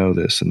 and they know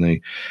this, and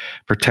they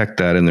protect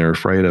that, and they're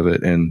afraid of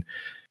it.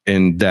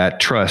 And that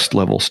trust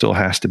level still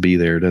has to be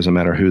there. It doesn't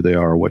matter who they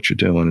are or what you're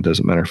doing. It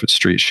doesn't matter if it's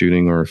street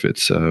shooting or if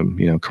it's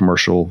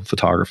commercial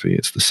photography.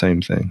 It's the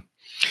same thing.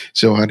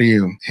 So how do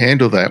you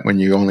handle that when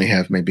you only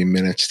have maybe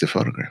minutes to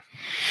photograph?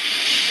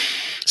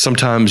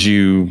 Sometimes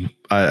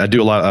I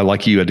do a lot. I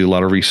do a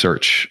lot of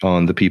research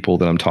on the people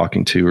that I'm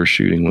talking to or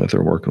shooting with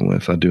or working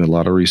with. I do a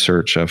lot of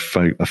research. I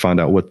find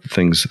out what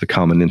the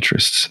common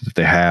interests that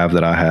they have,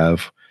 that I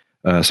have.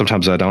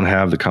 Sometimes I don't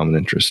have the common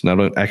interest, and I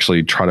don't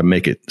actually try to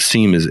make it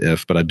seem as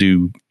if, but I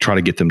do try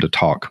to get them to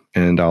talk,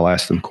 and I'll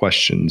ask them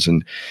questions.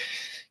 And,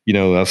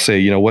 I'll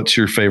say, what's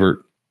your favorite,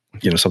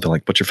 something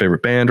like, what's your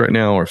favorite band right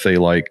now? Or if they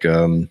like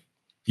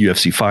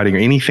UFC fighting or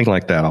anything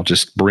like that, I'll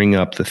just bring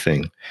up the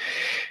thing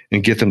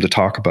and get them to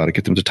talk about it,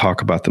 get them to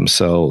talk about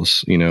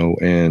themselves,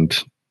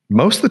 and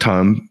most of the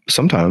time,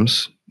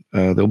 sometimes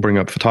they'll bring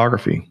up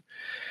photography.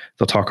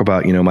 They'll talk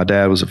about, my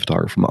dad was a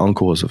photographer. My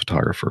uncle was a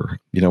photographer.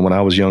 When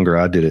I was younger,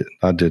 I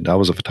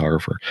was a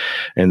photographer.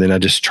 And then I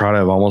just try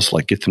to almost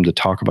like get them to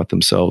talk about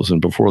themselves.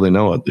 And before they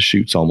know it, the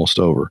shoot's almost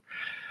over.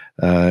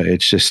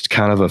 It's just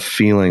kind of a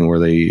feeling where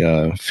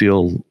they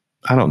feel,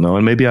 I don't know.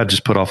 And maybe I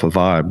just put off a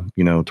vibe,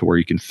 to where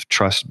you can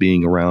trust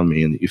being around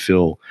me and that you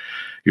feel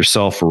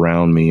yourself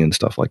around me and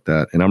stuff like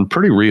that. And I'm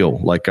pretty real.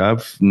 Like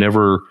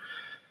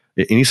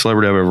any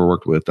celebrity I've ever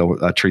worked with,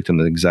 I treat them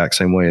the exact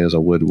same way as I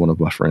would one of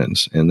my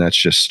friends. And that's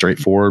just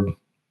straightforward,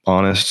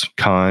 honest,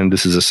 kind.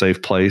 This is a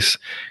safe place.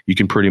 You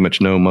can pretty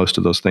much know most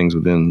of those things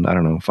within,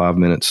 5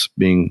 minutes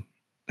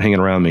hanging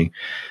around me.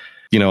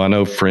 I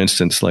know, for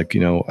instance,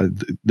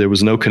 there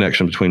was no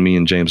connection between me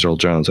and James Earl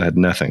Jones. I had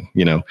nothing,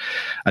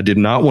 I did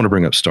not want to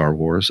bring up Star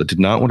Wars. I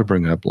did not want to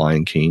bring up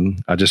Lion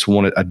King. I just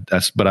wanted,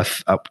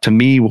 to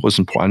me, what was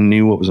important, I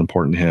knew what was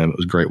important to him. It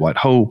was Great White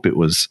Hope. It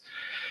was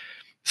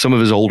some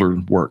of his older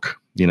work,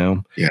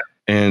 Yeah.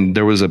 And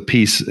there was a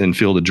piece in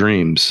Field of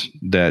Dreams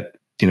that,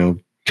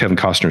 Kevin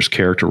Costner's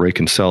character, Ray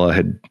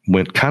Kinsella,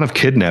 kind of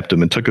kidnapped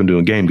him and took him to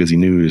a game because he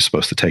knew he was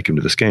supposed to take him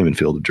to this game in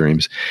Field of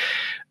Dreams.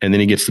 And then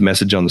he gets the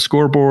message on the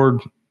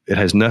scoreboard. It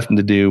has nothing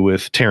to do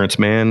with Terrence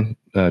Mann,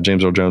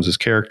 James Earl Jones's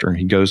character.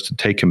 He goes to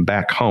take him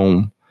back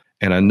home.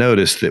 And I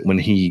noticed that when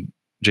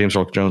James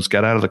Earl Jones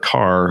got out of the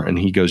car and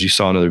he goes, "You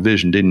saw another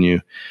vision, didn't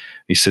you?"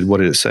 He said, "What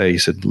did it say?" He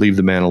said, "Leave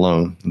the man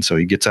alone." And so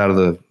he gets out of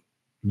the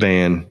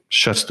van,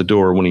 shuts the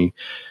door. When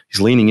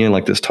he's leaning in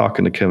like this,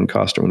 talking to Kevin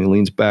Costner, when he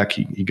leans back,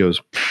 he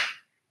goes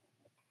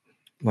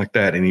like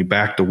that, and he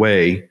backed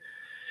away.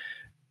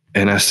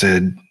 And I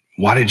said,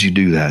 "Why did you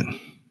do that?"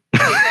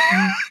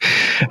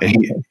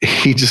 And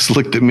he just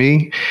looked at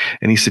me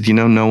and he said,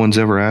 "No one's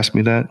ever asked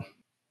me that.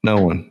 No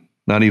one,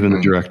 not even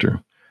the director."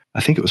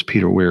 I think it was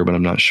Peter Weir, but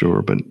I'm not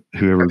sure. But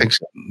whoever,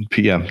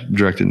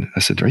 directed. I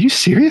said, "Are you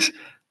serious?"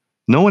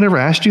 No one ever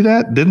asked you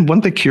that?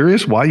 Weren't they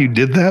curious why you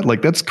did that?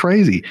 Like, that's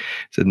crazy. I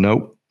said,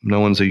 nope. No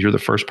one said, you're the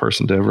first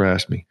person to ever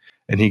ask me.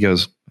 And he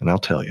goes, and I'll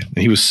tell you. And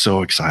he was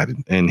so excited.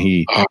 And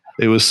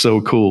it was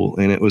so cool.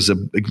 And it was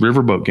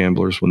riverboat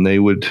gamblers, when they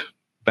would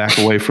back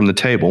away from the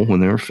table, when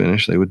they were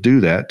finished, they would do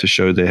that to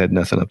show they had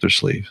nothing up their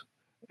sleeves.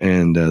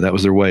 And that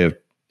was their way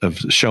of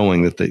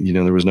showing that,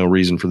 there was no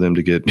reason for them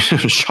to get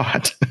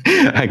shot,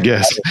 I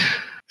guess.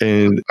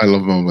 And I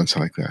love moments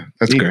like that.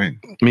 That's great.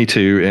 Me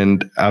too.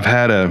 And I've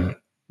had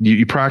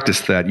you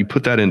practice that, you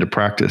put that into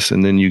practice,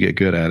 and then you get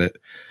good at it.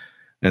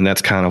 And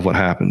that's kind of what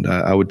happened.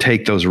 I would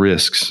take those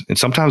risks. And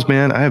sometimes,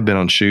 man, I have been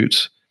on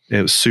shoots.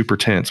 It was super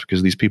tense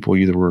because these people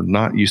either were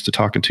not used to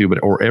talking to,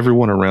 or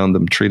everyone around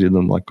them treated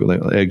them like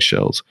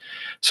eggshells.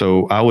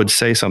 So I would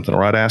say something,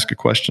 or I'd ask a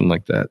question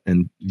like that.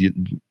 And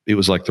it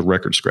was like the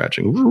record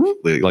scratching,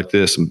 like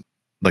this. And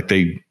like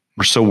they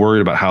were so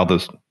worried about how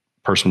the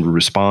person would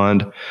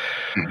respond.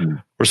 Mm-hmm.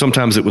 Or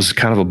sometimes it was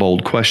kind of a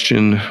bold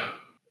question,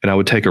 and I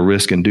would take a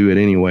risk and do it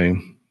anyway.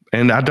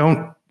 And I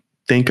don't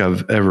think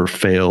I've ever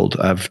failed.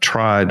 I've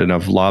tried and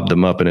I've lobbed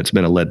them up, and it's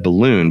been a lead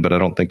balloon, but I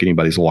don't think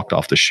anybody's walked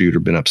off the shoot or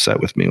been upset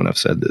with me when I've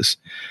said this.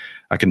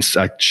 I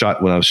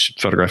shot when I was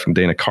photographing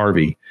Dana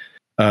Carvey.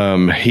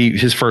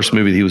 His first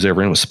movie that he was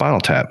ever in was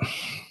Spinal Tap.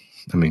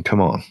 I mean, come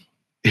on.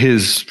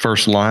 His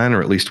first line, or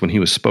at least when he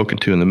was spoken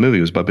to in the movie,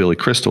 was by Billy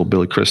Crystal.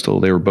 Billy Crystal,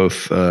 they were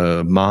both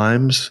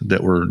mimes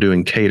that were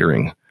doing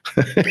catering.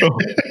 Oh,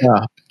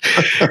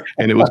 yeah.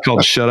 And it was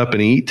called Shut Up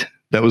and Eat.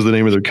 That was the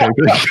name of their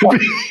catering.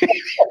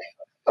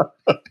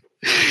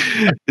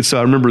 And so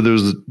I remember there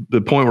was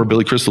the point where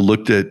Billy Crystal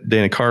looked at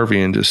Dana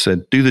Carvey and just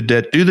said, do the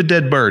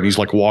dead bird. And he's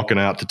like walking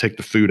out to take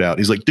the food out.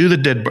 He's like, do the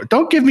dead bird.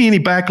 Don't give me any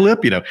back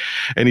lip,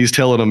 And he's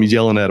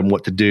yelling at him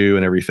what to do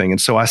and everything. And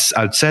so I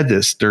said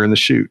this during the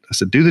shoot. I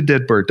said, do the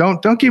dead bird.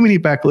 Don't give me any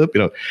back lip,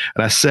 And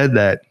I said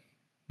that,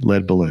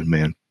 lead balloon,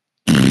 man.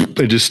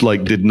 It just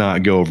did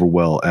not go over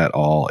well at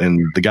all. And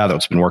the guy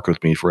that's been working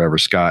with me forever,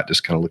 Scott,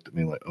 just kind of looked at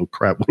me like, oh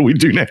crap, what do we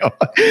do now?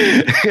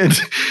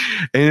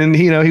 and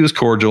he was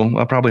cordial.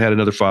 I probably had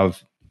another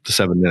 5 to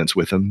 7 minutes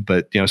with him,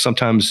 but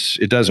sometimes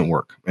it doesn't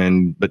work.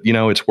 But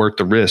it's worth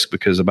the risk,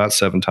 because about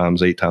 7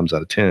 times, 8 times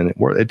out of 10,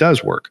 it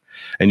does work.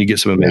 And you get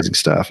some amazing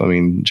stuff. I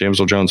mean, James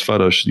Earl Jones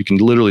photos, you can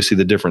literally see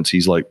the difference.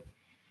 He's like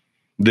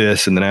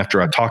this. And then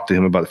after I talked to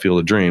him about the Field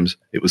of Dreams,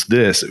 it was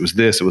this. It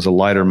was a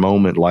lighter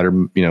moment,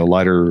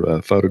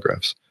 lighter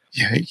photographs.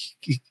 Yeah.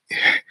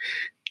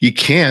 You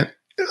can't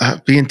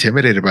be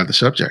intimidated by the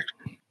subject.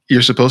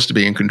 You're supposed to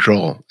be in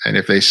control. And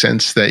if they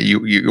sense that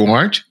you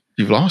aren't,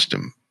 you've lost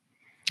them.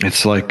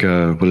 It's like,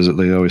 what is it?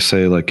 They always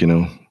say,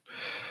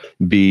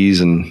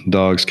 bees and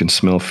dogs can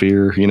smell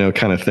fear,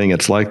 kind of thing.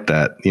 It's like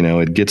that,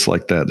 it gets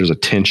like that. There's a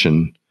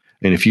tension.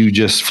 And if you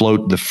just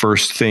float the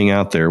first thing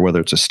out there, whether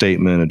it's a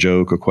statement, a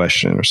joke, a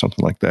question, or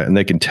something like that, and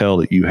they can tell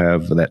that you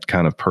have that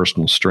kind of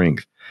personal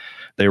strength,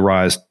 they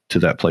rise to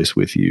that place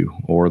with you,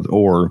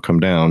 or come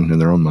down in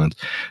their own minds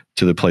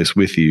to the place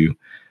with you.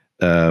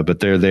 But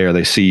they're there.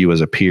 They see you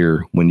as a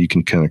peer when you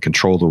can kind of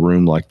control the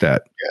room like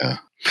that. Yeah.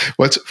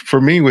 What's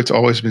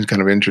always been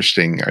kind of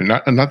interesting are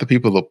not the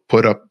people that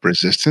put up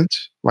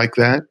resistance like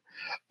that,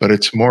 but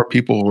it's more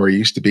people who are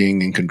used to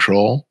being in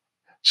control.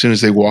 As soon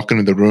as they walk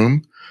into the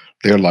room,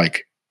 they're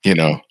like,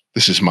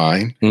 this is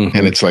mine. Mm-hmm.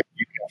 And it's like,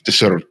 you have to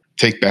sort of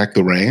take back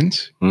the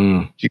reins.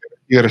 Mm. You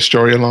got a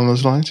story along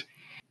those lines?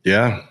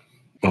 Yeah.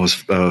 I was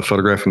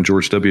photographing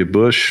George W.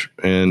 Bush,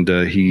 and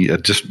he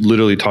just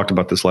literally talked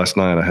about this last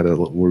night.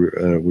 We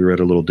were at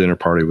a little dinner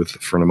party with a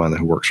friend of mine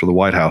who works for the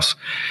White House.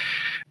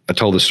 I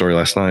told this story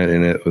last night,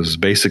 and it was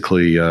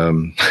basically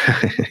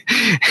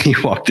he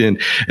walked in,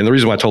 and the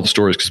reason why I told the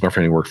story is because my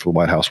friend who worked for the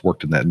White House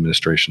worked in that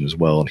administration as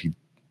well, and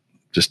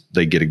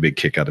they get a big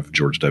kick out of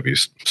George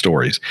W.'s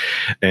stories.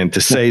 And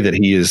to say that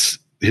he is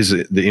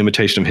the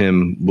imitation of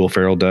him Will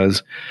Ferrell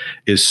does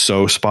is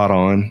so spot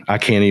on. I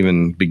can't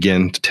even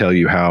begin to tell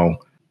you how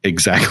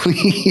exactly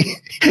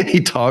he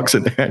talks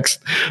and acts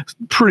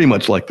pretty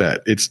much like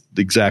that. It's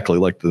exactly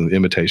like the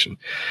imitation.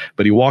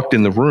 But he walked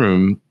in the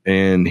room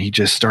and he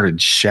just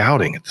started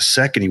shouting. At the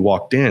second he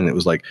walked in, it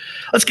was like,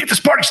 let's get this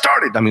party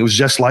started. I mean, it was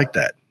just like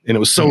that. And it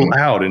was so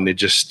loud, and it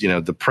just,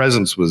 the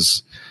presence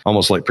was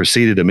almost like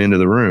preceded him into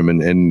the room.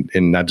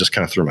 And I just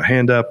kind of threw my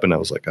hand up, and I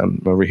was like,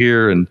 I'm over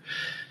here. And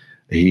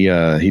he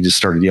just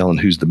started yelling,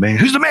 "Who's the man?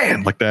 Who's the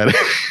man?" like that.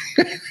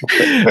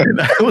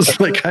 And I was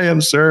like, "I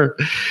am, sir."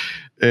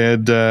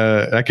 And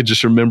I could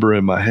just remember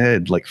in my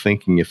head,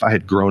 thinking, if I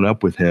had grown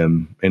up with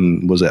him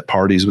and was at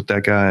parties with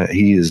that guy,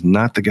 he is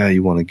not the guy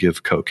you want to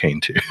give cocaine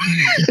to.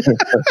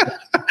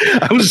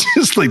 I was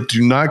just like,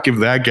 do not give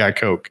that guy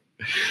coke.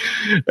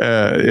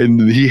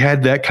 And he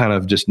had that kind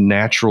of just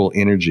natural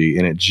energy,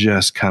 and it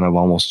just kind of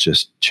almost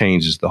just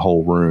changes the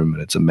whole room.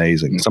 And it's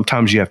amazing.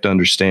 Sometimes you have to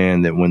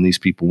understand that when these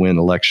people win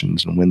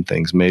elections and win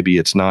things, maybe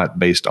it's not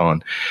based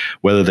on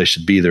whether they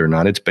should be there or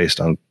not. It's based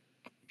on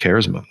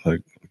charisma,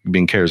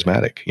 being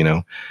charismatic,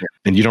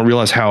 and you don't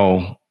realize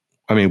how,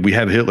 we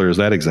have Hitler as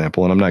that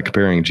example, and I'm not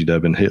comparing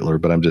G-Dub and Hitler,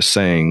 but I'm just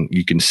saying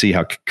you can see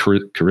how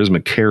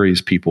charisma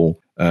carries people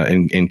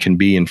and can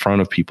be in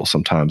front of people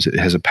sometimes. It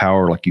has a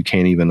power like you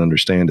can't even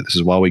understand it. This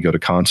is why we go to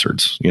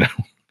concerts,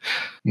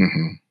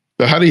 Mm-hmm.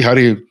 So how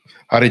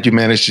did you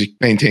manage to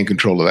maintain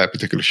control of that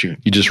particular shoot?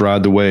 You just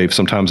ride the wave.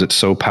 Sometimes it's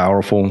so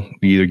powerful,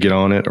 you either get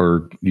on it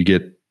or you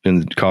get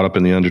caught up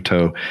in the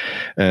undertow.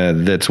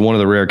 That's one of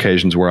the rare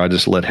occasions where I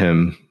just let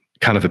him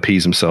kind of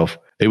appease himself.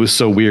 It was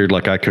so weird.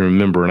 Like I can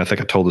remember, and I think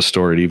I told this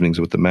story at evenings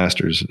with the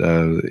masters.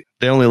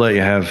 They only let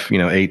you have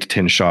 8 to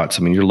 10 shots.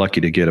 I mean, you're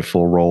lucky to get a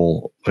full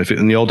roll.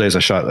 In the old days,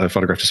 I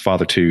photographed his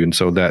father too, and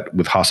so that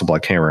with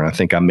Hasselblad camera, I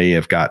think I may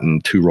have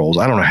gotten 2 rolls.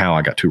 I don't know how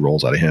I got 2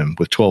 rolls out of him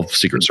with 12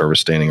 Secret Service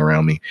standing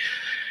around me,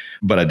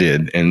 but I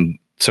did. And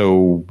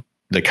so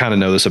they kind of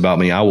know this about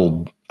me. I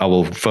will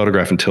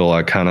photograph until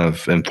I kind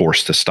of am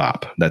forced to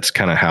stop. That's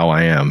kind of how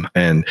I am.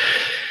 And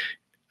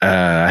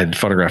I had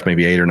photographed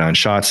maybe 8 or 9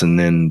 shots. And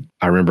then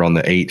I remember on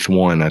the 8th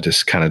one, I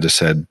just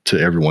said to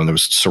everyone that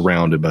was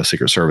surrounded by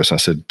Secret Service, I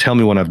said, tell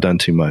me when I've done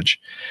too much.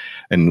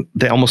 And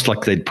they almost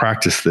like they'd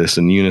practiced this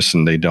in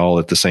unison. They'd all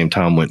at the same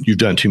time went, you've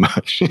done too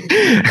much.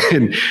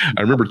 And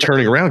I remember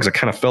turning around because I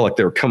kind of felt like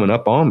they were coming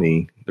up on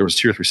me. There was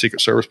 2 or 3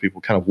 Secret Service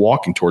people kind of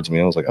walking towards me.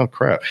 I was like, oh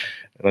crap.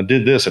 And I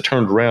did this. I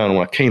turned around, and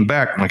when I came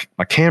back,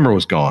 my camera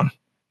was gone.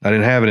 I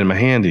didn't have it in my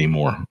hand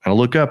anymore. And I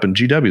look up, and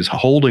GW is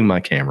holding my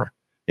camera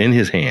in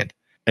his hand.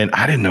 And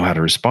I didn't know how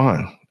to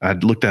respond. I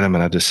looked at him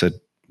and I just said,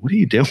 what are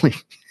you doing?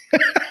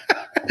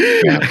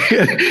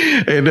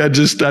 And I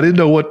didn't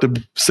know what to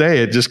say.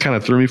 It just kind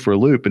of threw me for a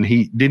loop. And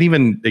he didn't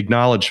even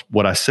acknowledge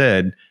what I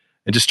said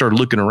and just started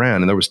looking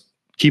around. And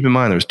keep in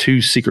mind, there was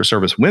 2 Secret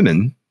Service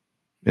women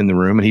in the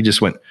room. And he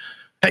just went,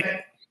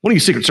 hey, one of you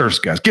Secret Service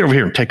guys, get over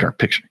here and take our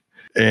picture.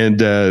 And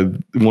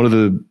one of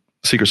the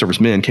Secret Service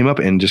men came up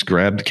and just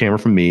grabbed the camera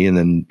from me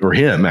or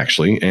him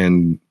actually,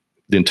 and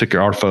then took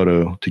our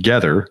photo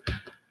together.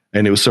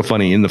 And it was so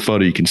funny. In the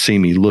photo, you can see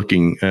me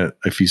looking at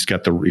if he's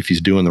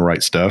doing the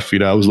right stuff.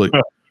 I was like,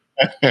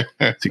 did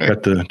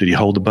he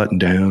hold the button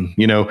down?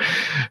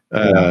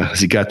 Has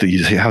he got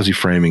how's he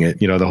framing it?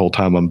 The whole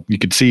time you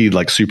could see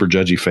like super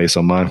judgy face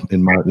on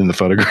in the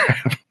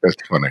photograph. That's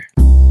funny.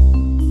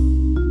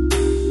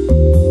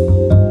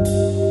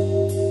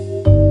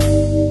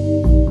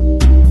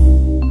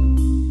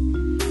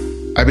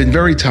 I've been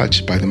very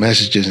touched by the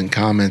messages and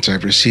comments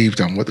I've received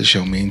on what the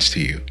show means to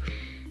you.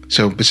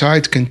 So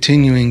besides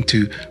continuing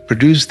to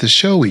produce the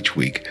show each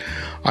week,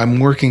 I'm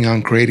working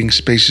on creating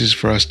spaces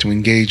for us to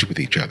engage with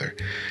each other.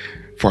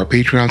 For our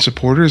Patreon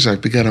supporters,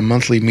 I've begun a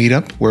monthly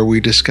meetup where we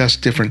discuss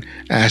different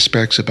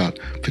aspects about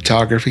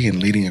photography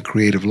and leading a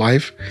creative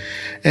life.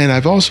 And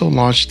I've also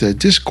launched a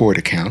Discord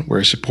account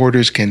where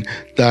supporters can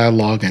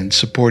dialogue and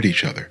support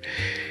each other.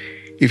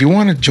 If you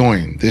want to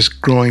join this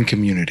growing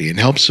community and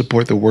help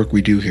support the work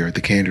we do here at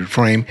The Candid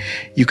Frame,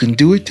 you can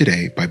do it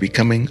today by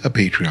becoming a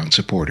Patreon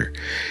supporter.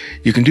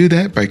 You can do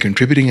that by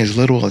contributing as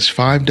little as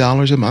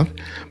 $5 a month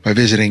by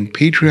visiting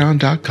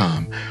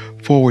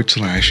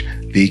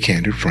patreon.com/The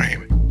Candid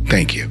Frame.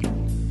 Thank you.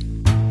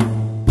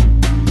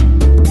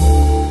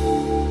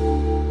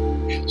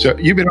 So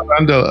you've been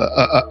around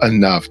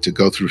enough to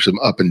go through some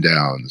up and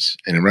downs.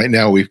 And right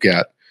now we've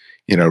got,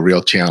 a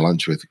real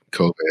challenge with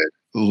COVID.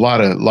 A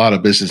lot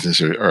of businesses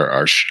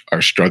are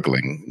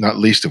struggling, not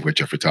least of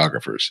which are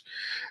photographers.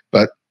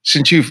 But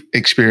since you've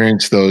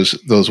experienced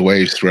those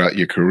waves throughout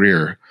your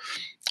career,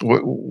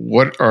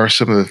 what are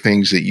some of the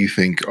things that you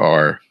think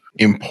are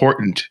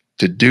important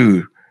to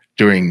do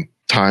during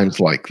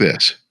times like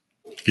this?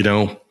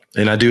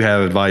 And I do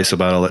have advice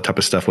about all that type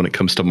of stuff when it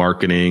comes to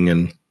marketing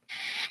and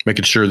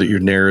making sure that your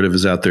narrative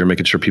is out there,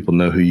 making sure people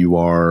know who you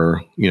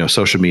are,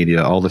 social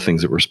media, all the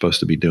things that we're supposed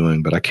to be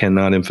doing. But I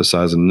cannot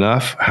emphasize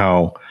enough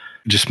how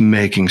just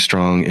making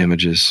strong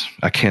images.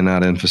 I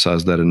cannot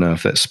emphasize that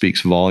enough. That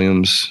speaks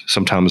volumes.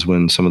 Sometimes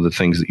when some of the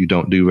things that you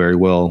don't do very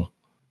well,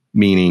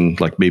 meaning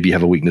like maybe you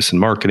have a weakness in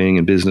marketing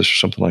and business or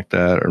something like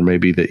that, or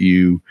maybe that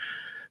you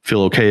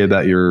feel okay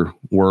about your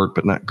work,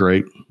 but not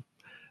great.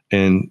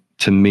 And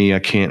to me, I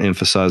can't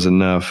emphasize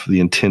enough the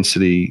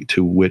intensity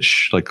to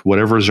which, like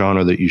whatever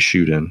genre that you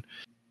shoot in,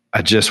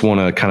 I just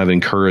want to kind of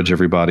encourage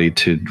everybody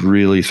to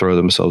really throw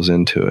themselves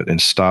into it and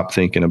stop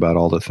thinking about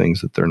all the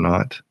things that they're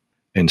not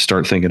and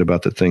start thinking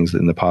about the things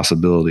and the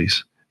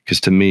possibilities. Because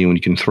to me, when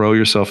you can throw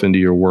yourself into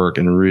your work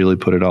and really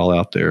put it all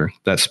out there,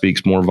 that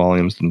speaks more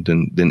volumes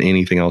than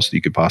anything else that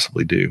you could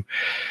possibly do.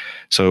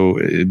 So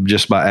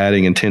just by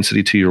adding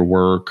intensity to your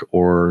work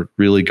or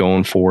really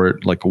going for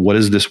it, like what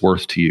is this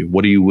worth to you?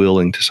 What are you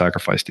willing to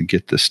sacrifice to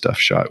get this stuff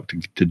shot,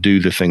 to do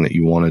the thing that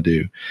you want to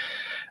do?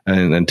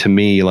 And to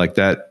me, like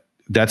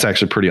that's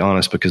actually pretty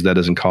honest because that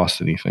doesn't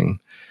cost anything.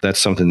 That's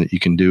something that you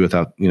can do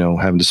without,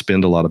 having to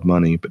spend a lot of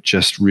money, but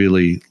just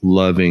really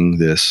loving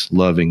this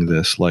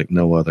like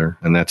no other.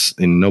 And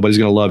nobody's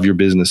going to love your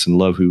business and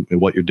love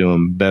what you're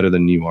doing better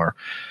than you are.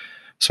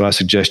 So I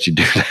suggest you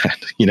do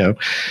that,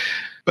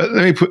 But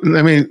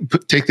let me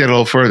take that a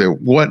little further.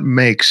 What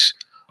makes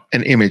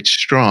an image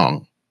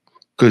strong?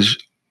 Because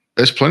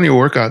there's plenty of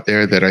work out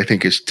there that I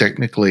think is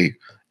technically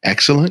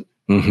excellent,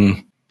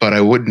 but I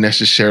wouldn't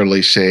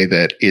necessarily say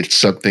that it's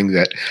something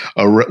that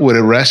would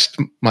arrest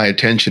my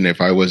attention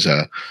if I was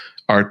a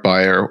art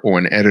buyer or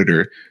an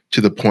editor, to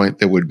the point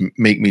that would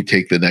make me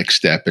take the next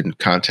step and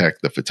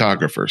contact the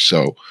photographer.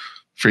 So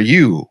for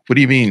you, what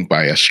do you mean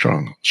by a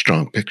strong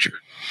picture?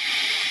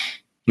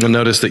 I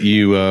noticed that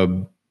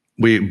you,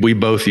 we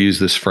both use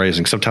this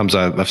phrasing. Sometimes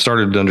I've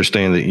started to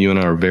understand that you and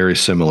I are very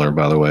similar,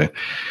 by the way.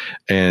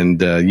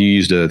 And you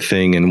used a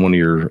thing in one of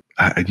your,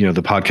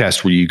 the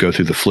podcast where you go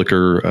through the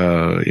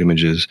Flickr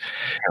images.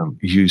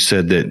 You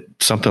said that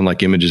something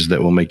like images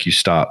that will make you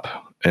stop.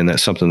 And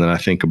that's something that I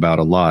think about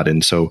a lot.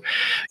 And so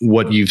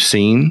what you've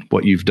seen,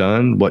 what you've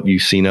done, what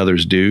you've seen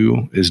others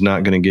do is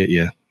not going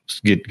to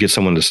get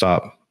someone to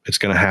stop. It's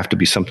going to have to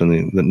be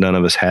something that none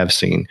of us have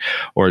seen,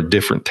 or a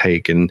different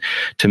take. And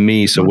to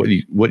me, so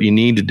what you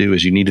need to do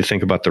is you need to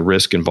think about the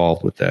risk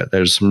involved with that.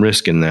 There's some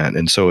risk in that.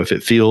 And so if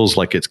it feels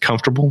like it's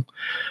comfortable,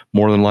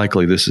 more than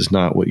likely, this is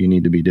not what you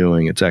need to be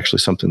doing. It's actually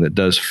something that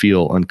does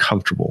feel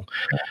uncomfortable.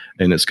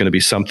 And it's going to be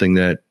something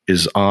that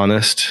is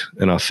honest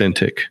and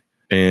authentic.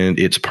 And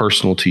it's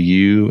personal to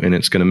you, and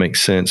it's going to make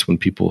sense when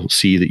people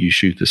see that you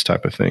shoot this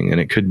type of thing. And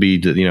it could be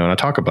that, and I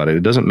talk about it,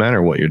 it doesn't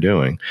matter what you're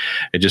doing.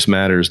 It just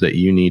matters that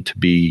you need to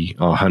be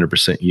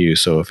 100% you.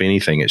 So if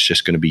anything, it's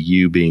just going to be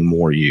you being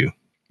more you.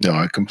 No,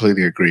 I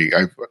completely agree.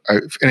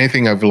 If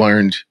anything I've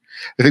learned,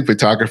 I think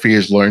photography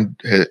I've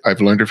learned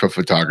it from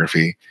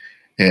photography,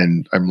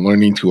 and I'm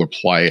learning to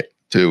apply it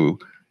to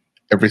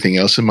everything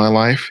else in my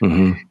life.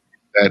 Mm-hmm.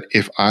 That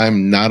if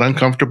I'm not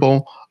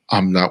uncomfortable,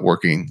 I'm not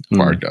working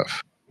hard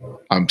enough.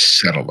 I'm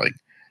settling.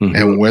 Mm-hmm.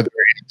 And whether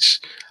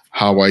it's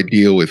how I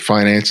deal with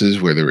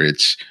finances, whether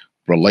it's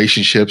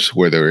relationships,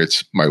 whether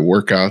it's my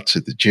workouts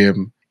at the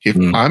gym, if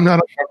I'm not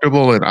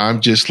uncomfortable and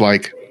I'm just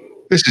like,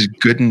 this is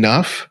good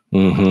enough,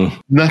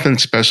 nothing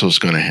special is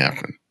going to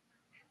happen.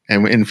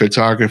 And in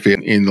photography,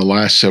 in the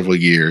last several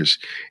years,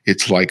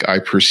 it's like I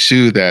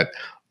pursue that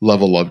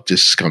level of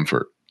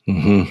discomfort.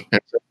 Mm-hmm.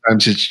 And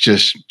sometimes it's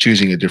just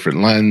choosing a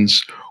different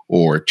lens,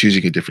 or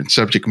choosing a different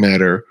subject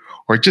matter,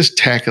 or just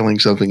tackling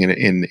something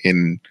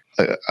in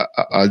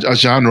a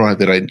genre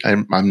that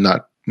I'm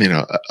not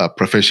a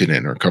proficient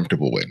in or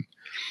comfortable in,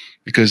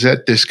 because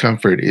that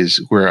discomfort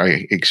is where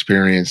I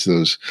experience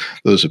those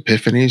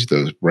epiphanies,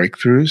 those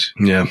breakthroughs.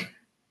 Yeah.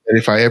 And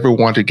if I ever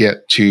want to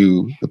get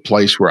to the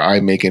place where I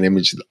make an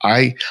image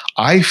that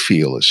I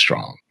feel is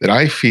strong, that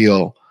I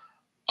feel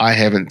I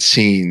haven't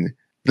seen,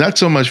 not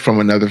so much from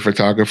another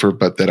photographer,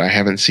 but that I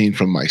haven't seen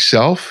from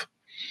myself,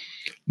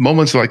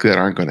 moments like that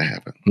aren't going to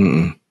happen.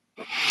 Mm-mm.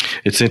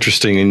 It's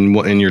interesting.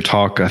 In your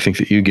talk, I think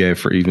that you gave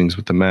for Evenings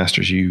with the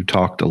Masters, you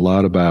talked a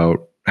lot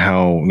about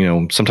how,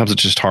 sometimes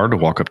it's just hard to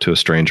walk up to a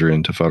stranger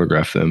and to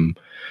photograph them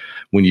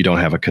when you don't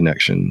have a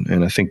connection.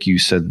 And I think you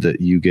said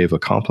that you gave a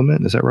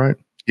compliment. Is that right?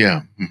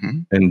 Yeah. Mm-hmm.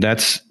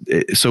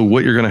 And so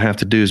what you're going to have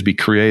to do is be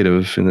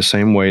creative in the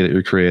same way that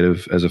you're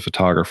creative as a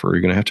photographer.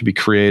 You're going to have to be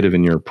creative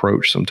in your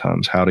approach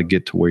sometimes, how to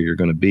get to where you're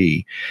going to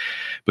be.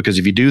 Because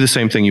if you do the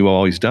same thing you've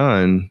always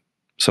done,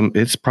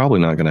 it's probably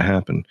not going to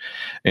happen.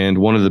 And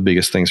one of the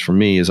biggest things for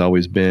me has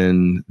always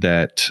been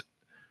that,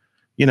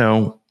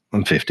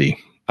 I'm 50.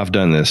 I've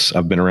done this.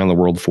 I've been around the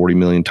world 40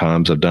 million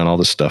times. I've done all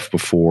this stuff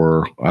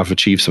before. I've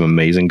achieved some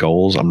amazing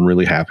goals. I'm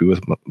really happy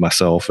with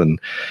myself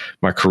and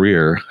my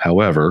career.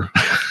 However,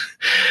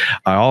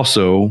 I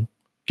also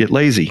get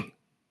lazy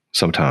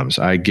sometimes.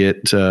 I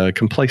get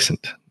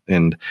complacent,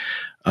 and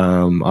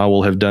I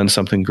will have done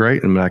something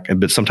great,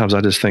 but sometimes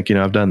I just think,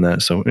 I've done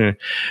that. So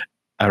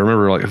I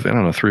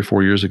remember 3 or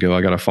 4 years ago,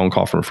 I got a phone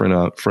call from a friend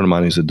of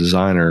mine who's a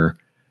designer,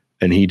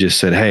 and he just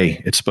said, hey,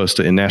 it's supposed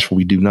to, in Nashville,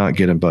 we do not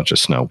get a bunch of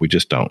snow. We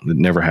just don't. It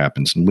never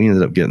happens. And we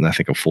ended up getting, I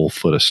think, a full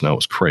foot of snow. It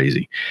was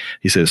crazy.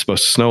 He said, it's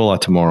supposed to snow a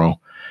lot tomorrow.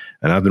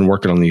 And I've been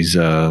working on these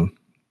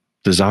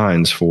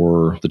designs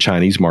for the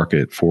Chinese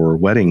market for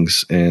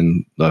weddings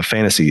and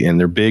fantasy, and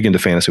they're big into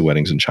fantasy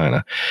weddings in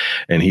China.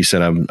 And he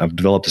said, I've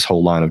developed this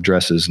whole line of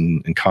dresses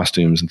and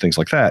costumes and things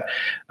like that.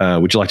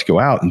 Would you like to go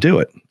out and do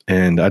it?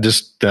 And I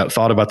just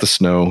thought about the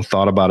snow,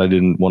 thought about I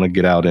didn't want to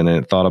get out in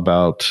it, thought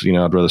about,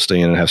 I'd rather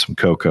stay in and have some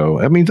cocoa.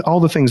 I mean, all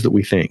the things that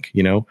we think,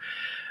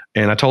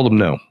 and I told him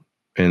no.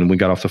 And we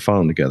got off the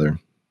phone together.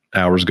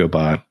 Hours go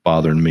by,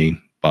 bothering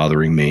me.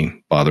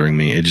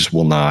 It just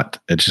will not.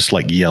 It's just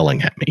like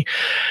yelling at me.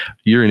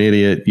 You're an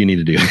idiot. You need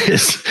to do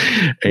this.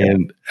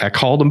 And I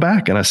called him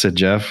back and I said,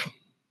 Jeff,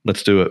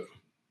 let's do it.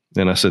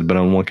 And I said, but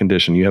on one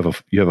condition, you have a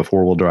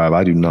 4-wheel drive.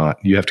 I do not.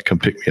 You have to come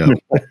pick me up.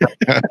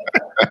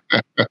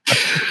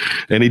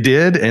 And he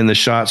did. And the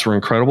shots were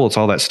incredible. It's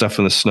all that stuff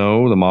in the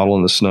snow, the model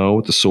in the snow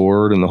with the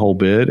sword and the whole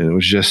bit. And it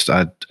was just,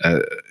 and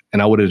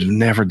I would have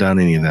never done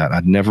any of that.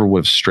 I'd never would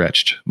have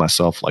stretched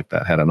myself like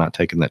that had I not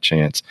taken that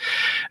chance.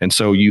 And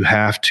so you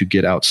have to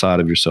get outside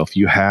of yourself.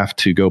 You have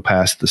to go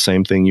past the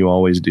same thing you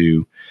always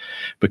do,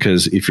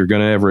 because if you're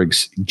going to ever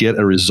get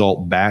a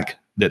result back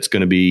that's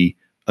going to be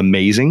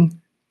amazing,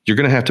 you're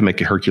going to have to make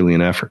a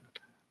Herculean effort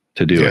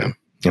to do it.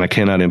 And I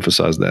cannot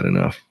emphasize that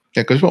enough.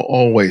 Yeah, because we'll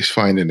always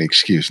find an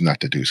excuse not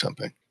to do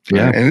something.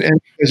 Yeah. Right?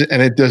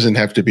 And it doesn't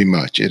have to be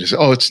much. It is,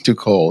 oh, it's too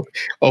cold.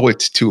 Oh,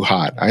 it's too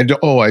hot. I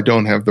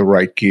don't have the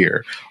right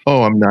gear.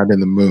 Oh, I'm not in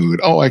the mood.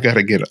 Oh, I got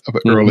to get up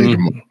early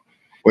tomorrow.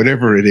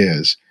 Whatever it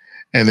is.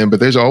 And then, but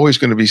there's always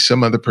going to be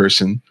some other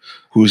person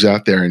who's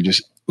out there and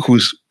just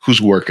who's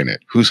working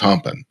it, who's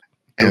humping.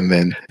 And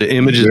then the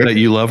images that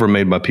you love are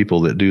made by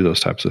people that do those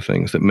types of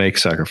things, that make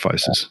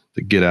sacrifices,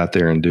 that get out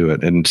there and do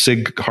it. And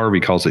Sig Harvey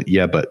calls it,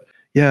 yeah, but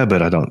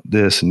I don't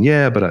this. And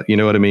yeah, but you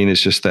know what I mean?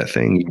 It's just that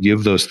thing. You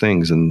give those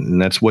things,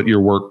 and that's what your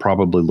work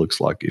probably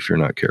looks like if you're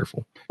not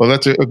careful. Well,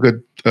 that's a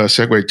good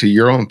segue to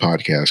your own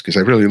podcast, because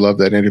I really love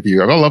that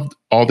interview. I loved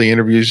all the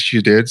interviews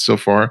you did so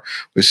far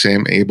with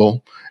Sam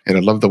Abel, and I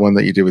love the one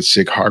that you did with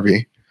Sig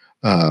Harvey,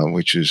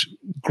 which is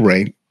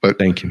great. But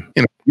thank you.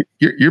 You know,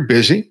 you're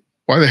busy.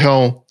 Why the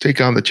hell take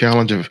on the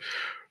challenge of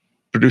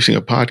producing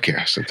a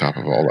podcast on top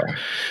of all that?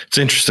 It's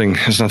interesting.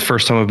 It's not the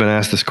first time I've been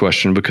asked this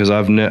question, because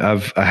I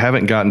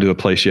haven't gotten to a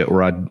place yet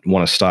where I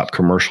want to stop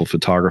commercial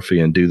photography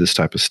and do this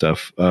type of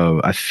stuff.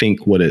 I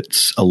think what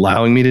it's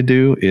allowing me to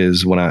do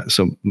is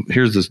so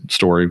here's the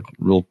story,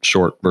 real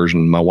short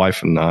version. My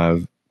wife and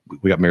I,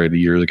 we got married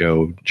years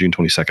ago, June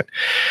 22nd,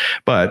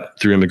 but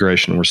through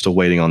immigration, we're still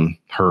waiting on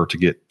her to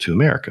get to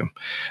America.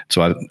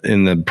 So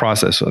in the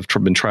process, I've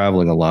been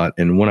traveling a lot.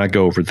 And when I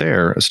go over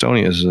there,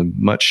 Estonia is a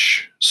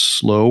much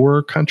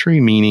slower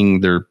country,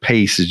 meaning their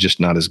pace is just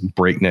not as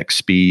breakneck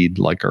speed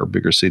like our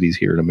bigger cities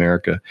here in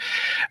America.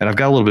 And I've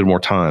got a little bit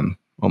more time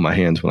on my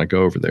hands when I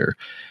go over there.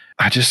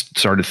 I just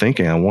started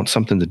thinking I want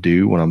something to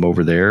do when I'm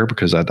over there,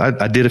 because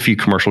I did a few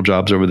commercial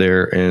jobs over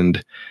there,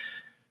 and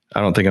I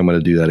don't think I'm going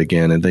to do that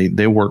again. And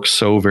they work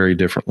so very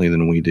differently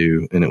than we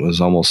do. And it was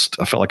almost,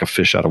 I felt like a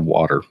fish out of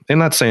water. And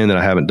not saying that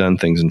I haven't done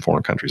things in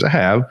foreign countries. I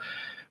have,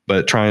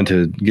 but trying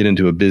to get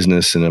into a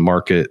business in a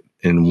market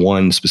in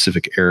one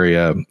specific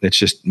area,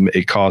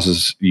 it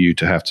causes you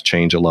to have to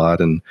change a lot.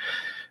 And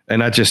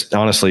I just,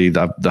 honestly,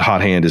 the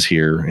hot hand is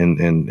here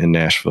in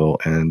Nashville.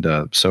 And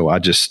so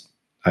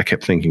I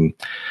kept thinking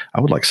I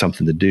would like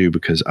something to do,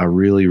 because I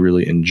really,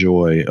 really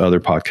enjoy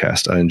other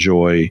podcasts. I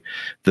enjoy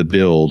the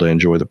build. I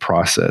enjoy the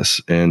process.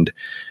 And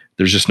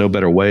there's just no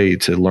better way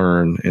to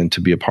learn and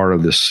to be a part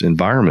of this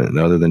environment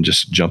other than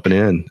just jumping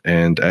in.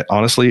 And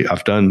honestly,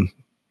 I've done,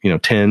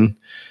 10,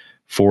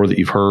 4 that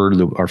you've heard.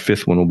 Our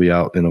 5th one will be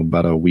out in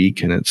about a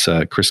week. And it's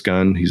Chris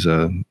Gunn. He's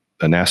a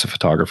NASA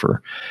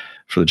photographer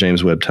for the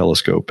James Webb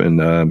Telescope.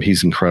 And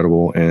he's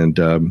incredible. And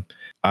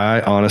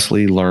I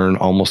honestly learn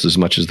almost as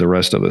much as the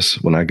rest of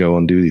us when I go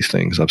and do these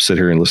things. I've sit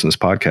here and listen to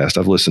this podcast.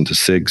 I've listened to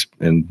Sig's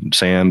and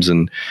Sam's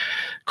and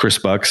Chris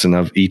Buck's, and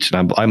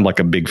I'm like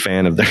a big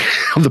fan of the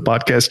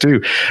podcast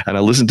too. And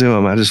I listen to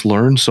them. I just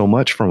learned so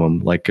much from them.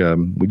 Like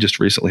we just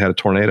recently had a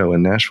tornado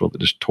in Nashville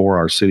that just tore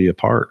our city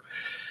apart.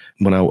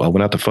 When I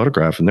went out to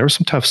photograph, and there were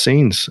some tough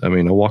scenes. I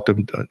mean, I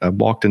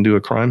walked into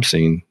a crime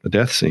scene, a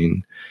death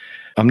scene.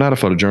 I'm not a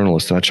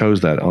photojournalist, and I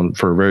chose that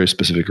for a very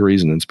specific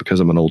reason. It's because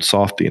I'm an old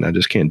softie and I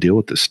just can't deal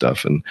with this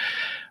stuff. And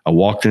I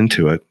walked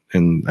into it,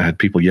 and I had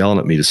people yelling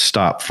at me to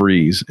stop,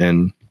 freeze,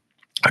 and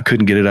I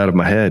couldn't get it out of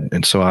my head.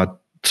 And so I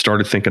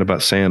started thinking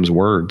about Sam's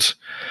words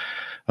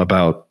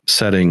about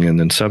setting and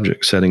then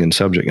subject, setting and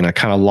subject. And I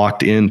kind of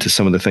locked into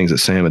some of the things that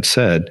Sam had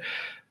said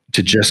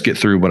to just get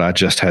through what I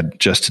just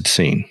had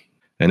seen.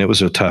 And it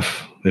was a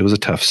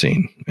tough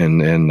scene.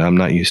 And I'm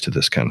not used to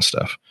this kind of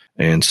stuff.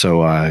 And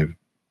so I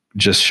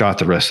just shot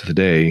the rest of the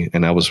day,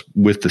 and I was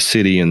with the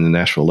city and the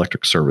Nashville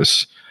Electric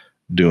Service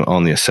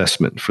on the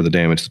assessment for the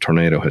damage the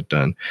tornado had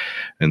done.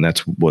 And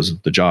that was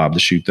the job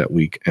to shoot that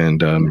week.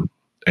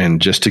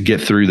 And just to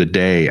get through the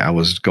day, I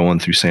was going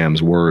through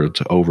Sam's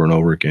words over and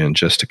over again,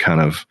 just to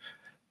kind of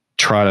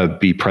try to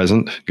be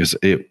present, because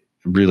it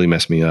really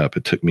messed me up.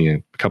 It took me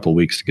a couple of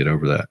weeks to get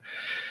over that.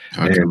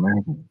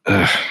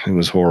 It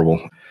was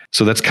horrible.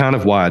 So that's kind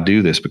of why I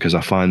do this, because I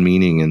find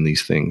meaning in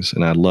these things.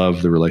 And I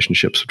love the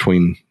relationships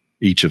between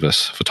each of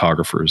us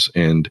photographers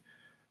and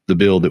the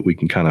build that we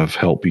can kind of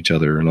help each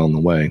other and on the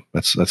way.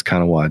 That's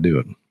kind of why I do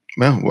it.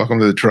 Well, welcome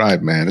to the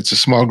tribe, man. It's a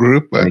small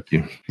group, but thank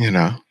you.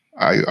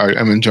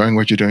 I'm enjoying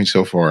what you're doing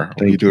so far.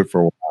 You do it for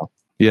a while.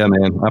 Yeah,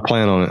 man. I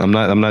plan on it.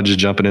 I'm not just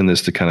jumping in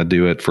this to kind of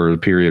do it for a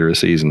period or a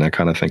season. I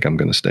kind of think I'm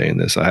going to stay in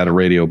this. I had a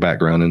radio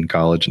background in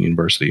college and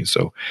university,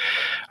 so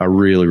I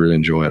really, really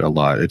enjoy it a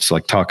lot. It's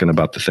like talking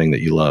about the thing that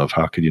you love.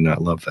 How could you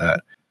not love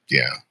that?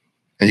 Yeah.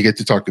 And you get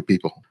to talk to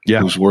people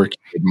whose work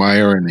you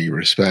admire and you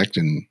respect,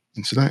 and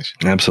it's nice.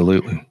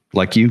 Absolutely.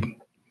 Like you.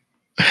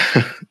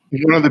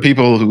 One of the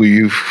people who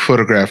you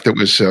photographed that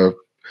was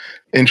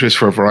interest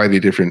for a variety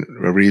of different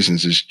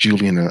reasons is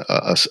Julian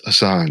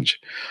Assange,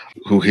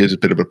 who is a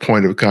bit of a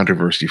point of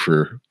controversy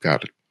for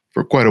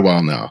quite a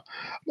while now.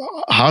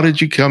 How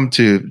did you come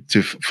to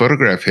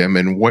photograph him,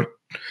 and what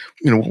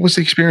was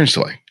the experience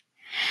like?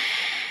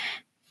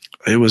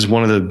 It was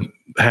one of the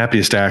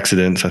happiest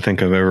accidents I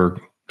think I've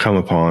ever come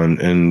upon.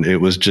 And it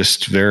was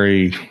just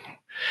I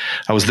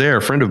was there.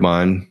 A friend of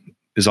mine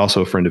is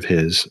also a friend of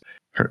his.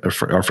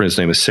 Our friend's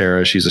name is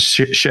Sarah. She's a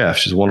chef.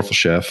 She's a wonderful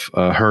chef.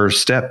 Her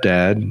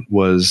stepdad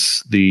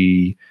was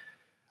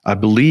I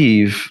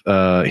believe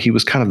he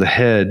was kind of the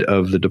head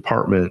of the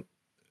department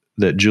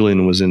that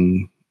Julian was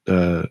in,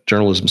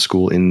 journalism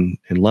school in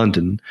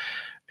London.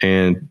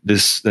 And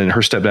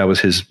her stepdad was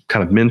his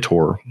kind of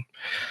mentor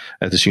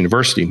at this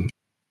university.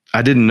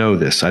 I didn't know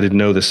this. I didn't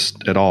know this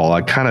at all.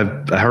 I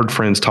heard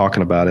friends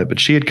talking about it, but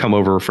she had come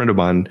over. A friend of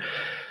mine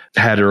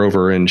had her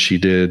over and she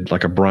did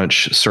like a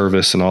brunch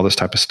service and all this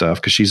type of stuff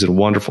because she's a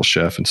wonderful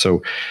chef. And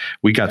so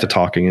we got to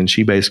talking and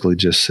she basically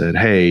just said,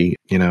 hey,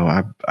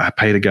 I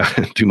paid a guy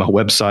to do my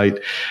website.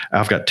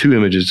 I've got 2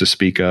 images to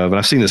speak of. And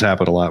I've seen this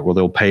happen a lot where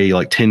they'll pay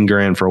like 10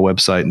 grand for a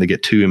website and they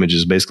get 2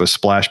 images, basically a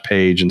splash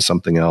page and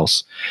something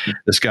else.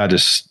 This guy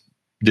just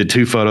did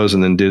 2 photos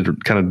and then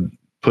did kind of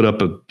put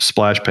up a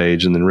splash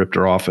page and then ripped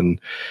her off. And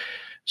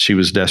she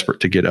was desperate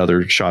to get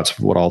other shots of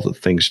what all the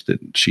things that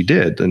she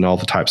did and all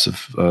the types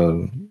of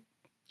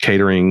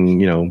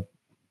catering,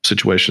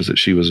 situations that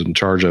she was in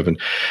charge of.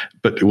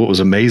 But what was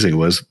amazing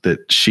was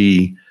that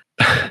she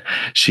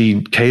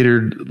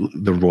catered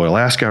the Royal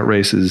Ascot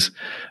races.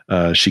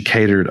 She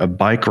catered a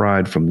bike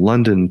ride from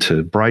London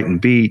to Brighton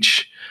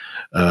Beach.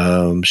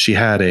 She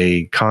had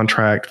a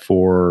contract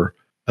for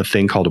a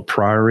thing called a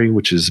priory,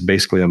 which is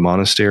basically a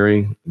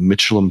monastery,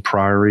 Michelham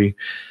Priory.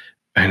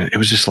 And it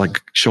was just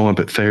like showing up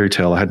at Fairy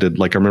Tale. I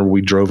remember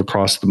we drove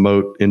across the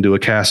moat into a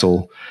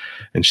castle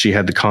and she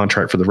had the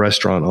contract for the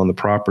restaurant on the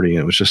property.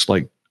 And it was just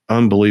like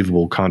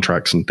unbelievable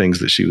contracts and things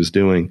that she was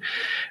doing.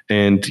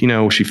 And,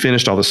 she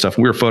finished all this stuff.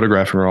 We were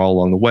photographing her all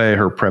along the way,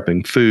 her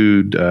prepping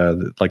food.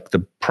 Like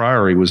the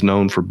Priory was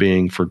known for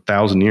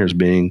 1,000 years,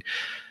 being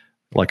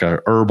like a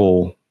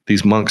herbal.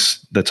 These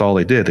monks, that's all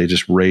they did. They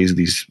just raised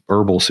these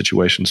herbal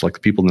situations. Like the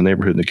people in the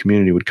neighborhood and the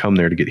community would come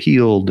there to get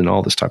healed and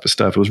all this type of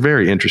stuff. It was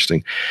very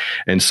interesting.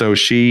 And so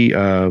she,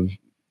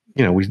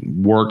 we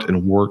worked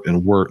and worked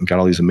and worked and got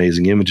all these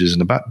amazing images.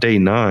 And about day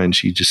 9,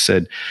 she just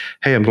said,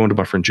 hey, I'm going to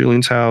my friend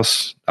Julian's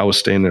house. I was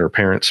staying at her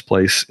parents'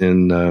 place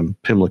in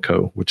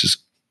Pimlico, which is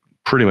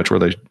pretty much where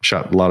they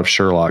shot a lot of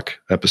Sherlock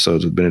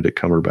episodes with Benedict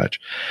Cumberbatch.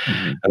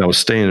 Mm-hmm. And I was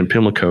staying in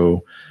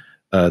Pimlico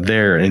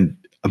there, and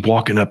I'm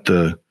walking up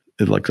the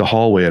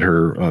hallway at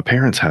her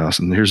parents' house,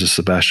 and here's a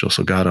Sebastião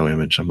Salgado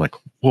image. I'm like,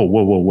 whoa,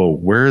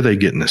 where are they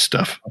getting this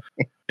stuff?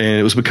 And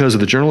it was because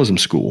of the journalism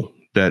school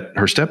that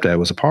her stepdad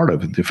was a part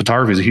of. The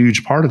photography is a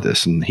huge part of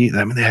this. And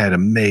they had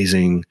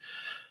amazing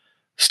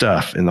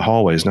stuff in the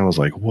hallways. And I was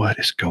like, what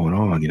is going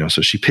on?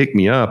 So she picked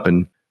me up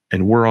and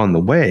we're on the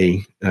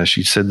way.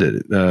 She said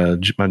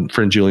that my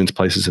friend Julian's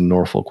place is in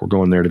Norfolk. We're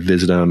going there to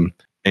visit him.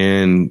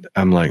 And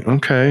I'm like,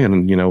 okay.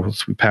 And,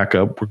 so we pack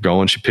up, we're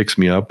going, she picks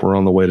me up. We're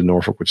on the way to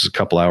Norfolk, which is a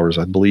couple hours,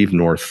 I believe,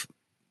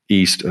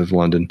 northeast of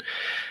London.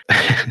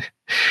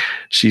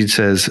 She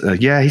says,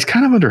 yeah, he's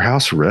kind of under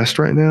house arrest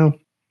right now.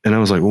 And I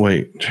was like,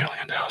 wait,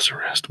 Julian, house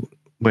arrest?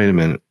 Wait a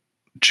minute.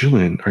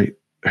 Julian,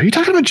 are you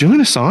talking about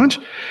Julian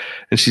Assange?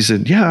 And she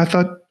said, yeah, I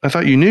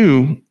thought you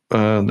knew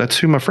that's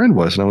who my friend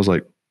was. And I was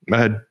like,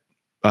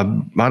 I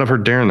might have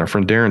heard our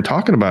friend Darren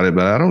talking about it,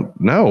 but I don't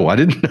know. I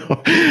didn't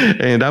know.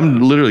 And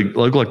I'm literally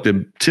like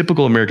the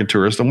typical American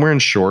tourist. I'm wearing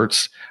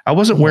shorts. I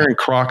wasn't wearing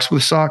Crocs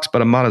with socks,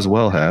 but I might as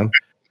well have.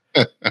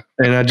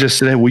 And I just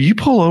said, hey, will you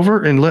pull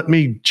over and let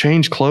me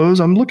change clothes?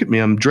 Look at me.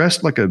 I'm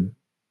dressed like a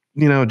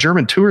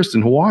German tourist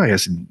in Hawaii. I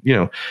said,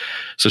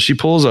 so she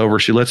pulls over,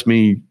 she lets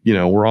me,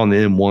 we're on the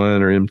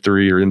M1 or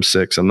M3 or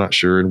M6. I'm not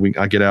sure. And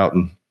I get out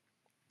and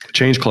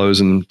change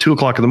clothes, and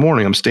 2:00 in the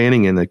morning, I'm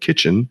standing in the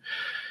kitchen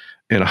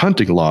in a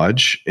hunting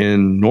lodge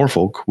in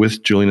Norfolk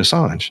with Julian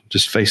Assange,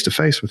 just face to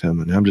face with him.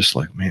 And I'm just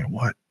like, man,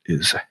 what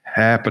is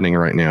happening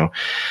right now?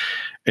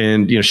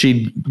 And,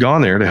 she'd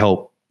gone there to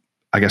help,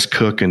 I guess,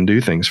 cook and do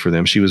things for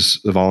them. She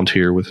was a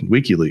volunteer with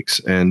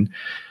WikiLeaks, and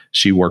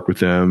she worked with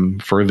them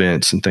for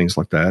events and things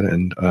like that.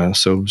 And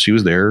so she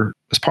was there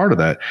as part of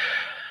that.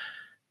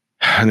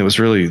 And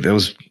that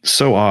was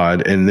so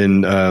odd. And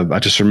then I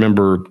just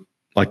remember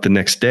like the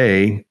next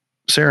day,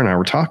 Sarah and I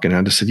were talking. And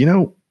I just said,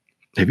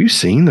 have you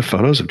seen the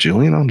photos of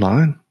Julian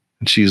online?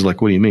 And she's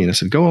like, what do you mean? I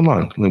said, go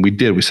online. And we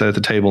did. We sat at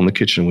the table in the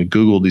kitchen. We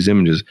Googled these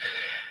images.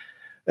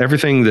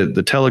 Everything that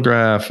the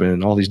Telegraph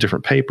and all these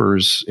different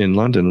papers in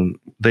London,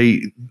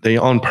 they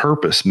on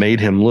purpose made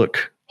him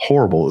look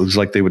horrible. It was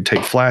like they would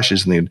take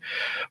flashes and they'd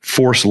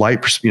force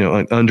light,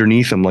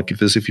 underneath them, like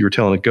if you were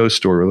telling a ghost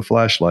story with a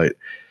flashlight.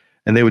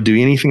 And they would do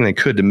anything they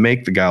could to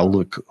make the guy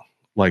look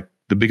like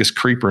the biggest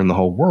creeper in the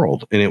whole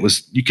world. And it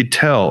was, you could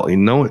tell,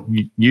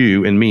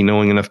 you and me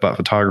knowing enough about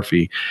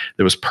photography,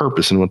 there was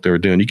purpose in what they were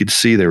doing. You could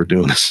see they were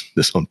doing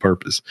this on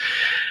purpose.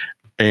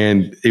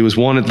 And it was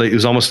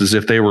almost as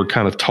if they were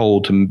kind of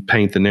told to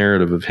paint the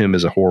narrative of him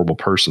as a horrible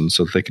person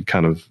so that they could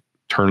kind of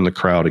turn the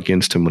crowd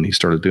against him when he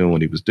started doing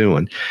what he was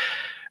doing.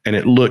 And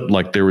it looked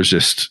like there was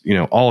just,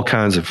 all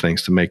kinds of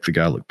things to make the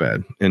guy look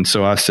bad. And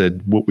so I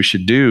said, what we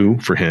should do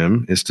for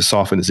him is to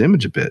soften his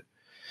image a bit.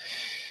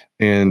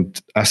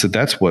 And I said,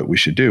 that's what we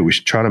should do. We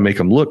should try to make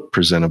him look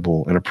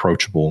presentable and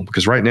approachable,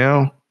 because right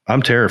now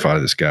I'm terrified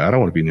of this guy. I don't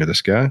want to be near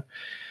this guy. And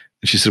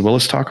she said, well,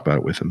 let's talk about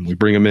it with him. We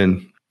bring him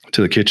in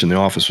to the kitchen. The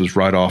office was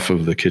right off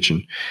of the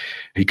kitchen.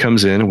 He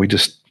comes in and we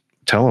just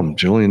tell him,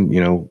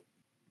 Julian,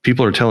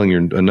 people are telling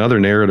you another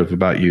narrative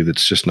about you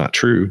that's just not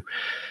true.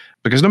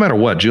 Because no matter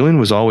what, Julian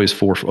was always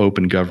for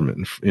open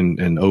government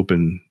and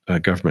open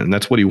government. And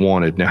that's what he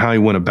wanted. Now, how he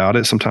went about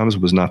it sometimes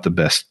was not the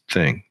best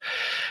thing.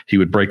 He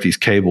would break these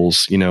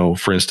cables.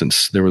 For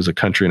instance, there was a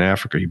country in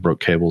Africa he broke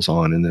cables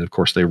on. And then, of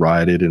course, they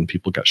rioted and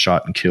people got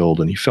shot and killed.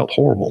 And he felt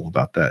horrible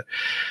about that.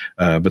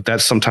 But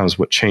that's sometimes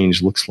what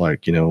change looks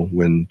like,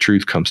 when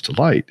truth comes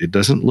to light. It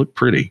doesn't look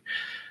pretty,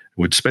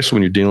 especially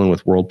when you're dealing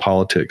with world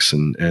politics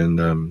and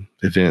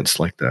events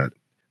like that.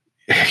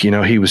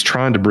 He was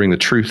trying to bring the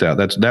truth out.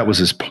 That was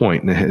his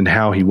point, and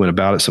how he went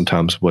about it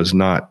sometimes was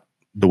not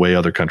the way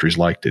other countries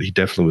liked it. He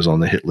definitely was on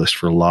the hit list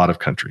for a lot of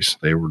countries.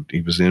 He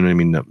was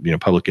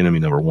public enemy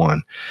number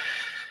one.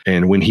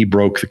 And when he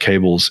broke the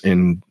cables,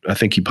 and I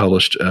think he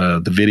published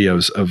the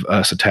videos of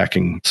us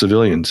attacking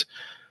civilians,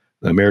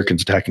 the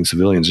Americans attacking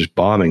civilians, just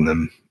bombing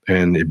them.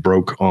 And it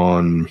broke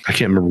on, I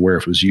can't remember where,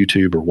 if it was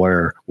YouTube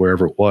or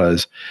wherever it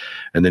was.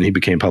 And then he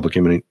became public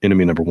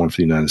enemy number one for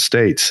the United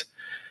States.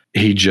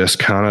 He just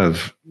kind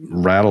of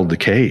rattled the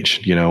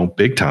cage,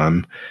 big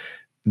time.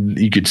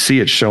 You could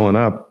see it showing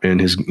up in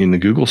the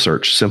Google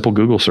search, simple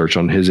Google search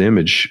on his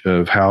image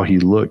of how he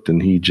looked.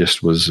 And he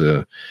just was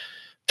a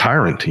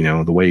tyrant,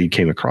 the way he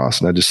came across.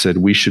 And I just said,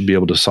 we should be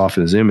able to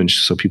soften his image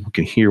so people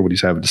can hear what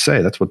he's having to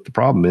say. That's what the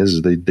problem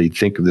is they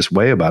think of this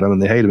way about him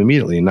and they hate him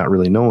immediately and not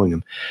really knowing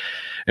him.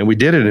 And we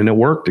did it and it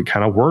worked. It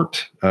kind of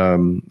worked.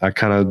 I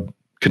kind of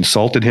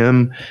consulted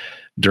him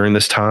during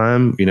this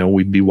time.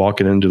 We'd be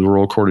walking into the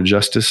Royal Court of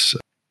Justice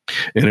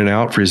in and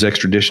out for his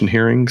extradition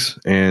hearings.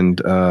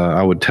 And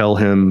I would tell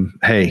him,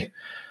 hey,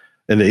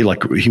 and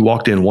he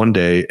walked in one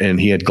day and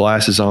he had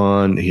glasses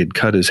on, he had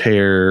cut his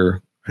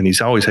hair, and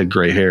he's always had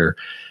gray hair,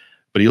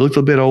 but he looked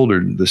a bit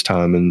older this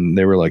time. And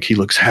they were like, he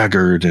looks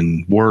haggard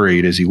and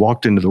worried as he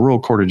walked into the Royal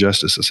Court of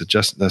Justice.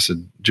 I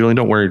said, Julian,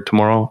 don't worry,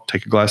 tomorrow,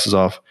 take your glasses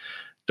off.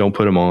 Don't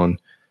put them on.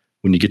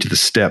 When you get to the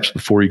steps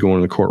before you go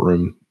into the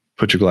courtroom,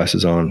 put your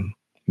glasses on,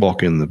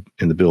 walk in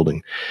the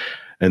building.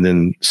 And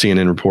then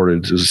CNN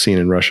reported, it was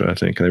CNN in Russia, I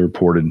think, and they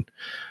reported,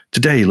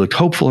 today he looked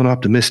hopeful and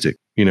optimistic,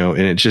 and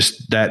it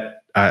just,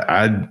 that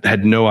I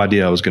had no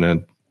idea I was going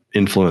to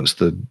influence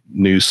the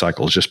news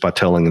cycles just by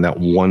telling that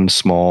one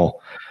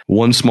small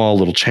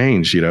little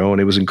change, and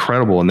it was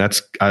incredible. And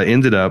I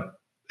ended up,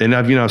 and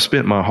I've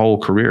spent my whole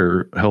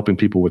career helping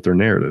people with their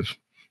narrative.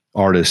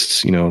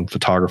 Artists,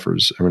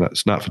 photographers,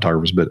 it's not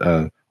photographers,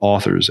 but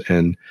authors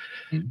and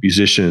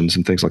musicians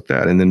and things like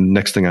that. And then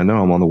next thing I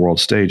know, I'm on the world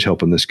stage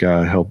helping this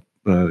guy help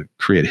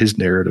create his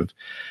narrative.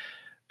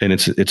 And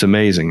it's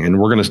amazing. And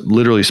we're going to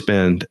literally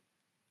spend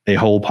a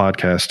whole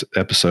podcast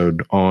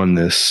episode on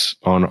this,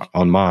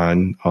 on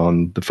mine,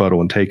 on the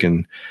photo and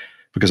taken,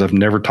 because I've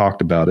never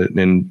talked about it.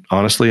 And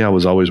honestly, I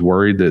was always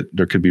worried that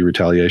there could be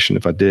retaliation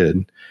if I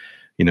did,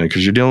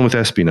 because you're dealing with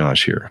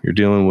espionage here. You're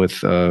dealing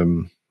with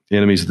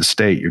enemies of the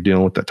state. You're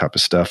dealing with that type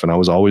of stuff. And I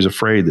was always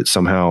afraid that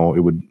somehow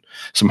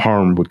some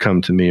harm would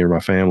come to me or my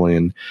family.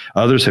 And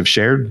others have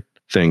shared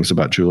things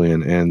about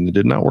Julian and it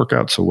did not work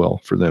out so well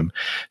for them.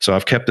 So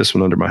I've kept this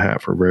one under my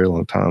hat for a very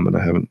long time, and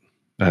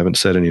I haven't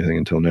said anything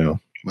until now.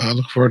 Well, I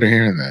look forward to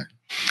hearing that.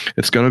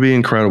 It's going to be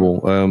incredible.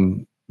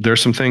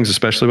 There's some things,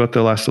 especially about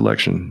the last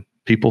election,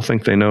 people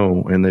think they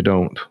know and they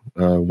don't,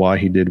 why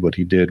he did what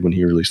he did when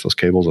he released those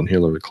cables on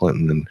Hillary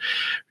Clinton. And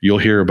you'll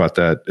hear about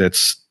that.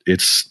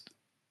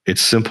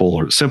 It's simple,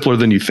 or simpler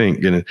than you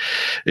think, and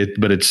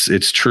but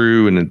it's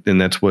true,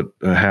 and that's what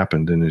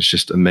happened, and it's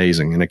just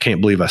amazing. And I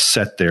can't believe I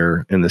sat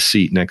there in the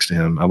seat next to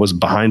him. I was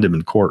behind him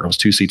in court. I was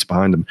 2 seats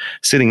behind him,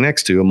 sitting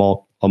next to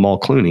Amal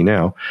Clooney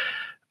now,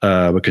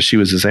 because she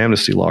was his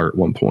amnesty lawyer at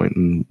one point,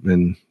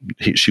 and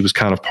she was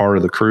kind of part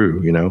of the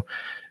crew,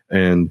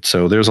 And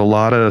so there's a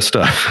lot of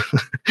stuff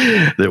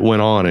that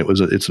went on.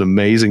 It's an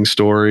amazing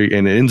story,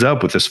 and it ends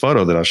up with this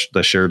photo that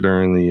I shared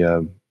during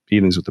the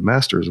Evenings with the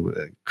Masters.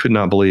 I could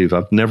not believe.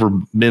 I've never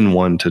been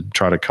one to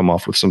try to come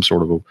off with some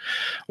sort of a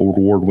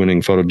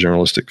award-winning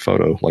photojournalistic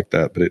photo like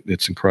that, but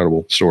it's an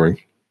incredible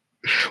story.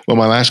 Well,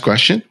 my last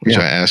question, which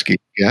I ask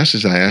each guest,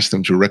 is I ask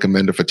them to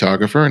recommend a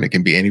photographer, and it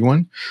can be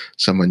anyone,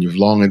 someone you've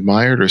long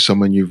admired or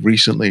someone you've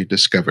recently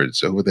discovered.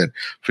 So would that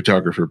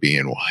photographer be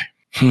and why?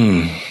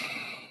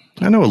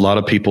 I know a lot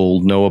of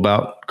people know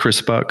about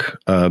Chris Buck,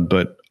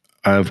 but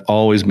I've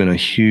always been a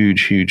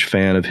huge, huge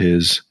fan of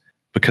his,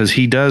 because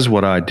he does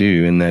what I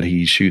do in that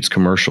he shoots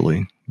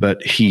commercially, but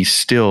he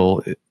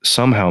still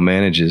somehow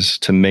manages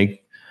to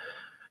make,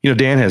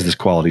 Dan has this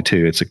quality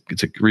too. It's a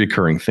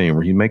reoccurring theme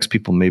where he makes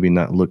people maybe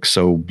not look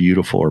so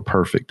beautiful or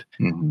perfect.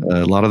 Mm-hmm.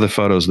 A lot of the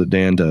photos that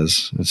Dan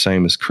does, the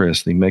same as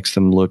Chris, he makes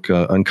them look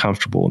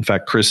uncomfortable. In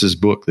fact, Chris's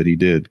book that he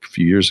did a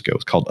few years ago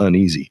was called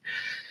Uneasy.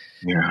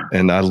 Yeah.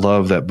 And I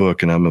love that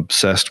book, and I'm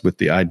obsessed with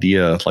the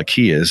idea, like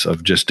he is,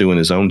 of just doing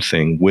his own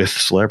thing with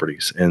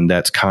celebrities. And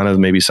that's kind of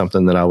maybe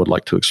something that I would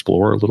like to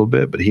explore a little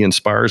bit, but he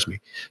inspires me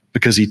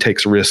because he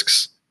takes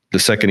risks the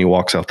second he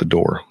walks out the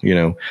door,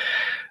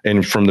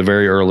 and from the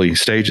very early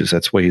stages,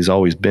 that's the way he's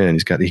always been.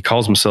 He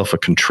calls himself a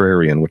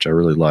contrarian, which I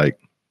really like.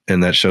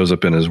 And that shows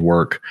up in his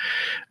work.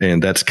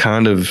 And that's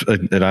kind of,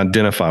 I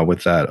identify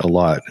with that a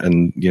lot.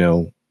 And,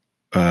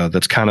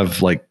 that's kind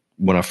of like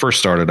when I first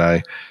started,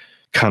 I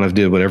kind of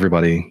did what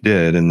everybody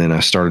did. And then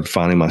I started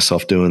finding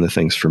myself doing the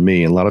things for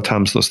me. And a lot of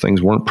times those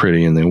things weren't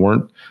pretty and they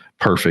weren't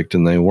perfect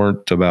and they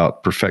weren't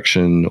about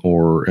perfection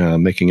or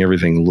making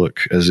everything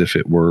look as if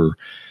it were,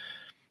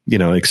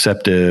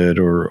 accepted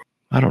or,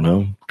 I don't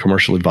know,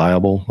 commercially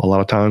viable a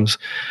lot of times.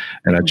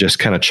 And I just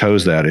kind of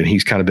chose that. And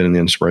he's kind of been the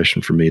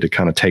inspiration for me to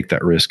kind of take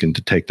that risk and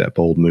to take that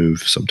bold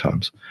move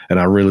sometimes. And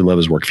I really love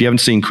his work. If you haven't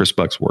seen Chris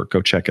Buck's work,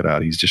 go check it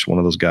out. He's just one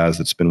of those guys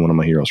that's been one of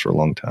my heroes for a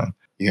long time.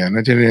 Yeah. And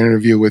I did an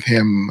interview with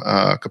him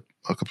a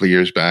couple of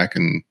years back.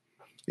 And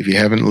if you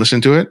haven't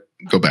listened to it,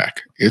 go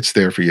back. It's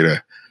there for you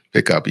to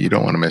pick up. You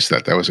don't want to miss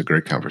that. That was a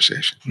great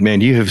conversation.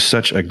 Man, you have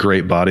such a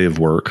great body of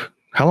work.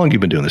 How long have you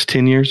been doing this?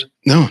 10 years?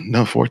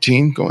 No,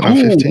 14, going on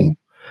 15.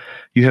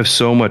 You have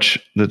so much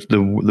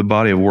the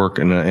body of work,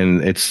 and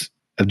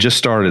I've just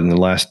started in the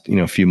last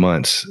few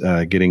months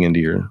getting into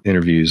your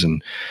interviews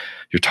and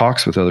your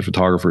talks with other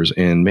photographers.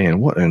 And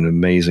man, what an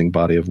amazing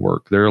body of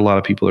work! There are a lot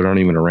of people that aren't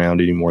even around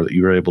anymore that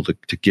you were able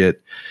to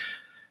get.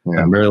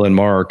 Marilyn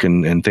Mark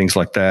and things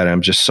like that.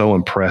 I'm just so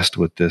impressed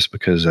with this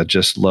because I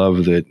just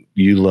love that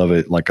you love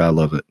it like I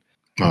love it.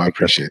 Oh, I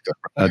appreciate that.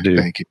 I do.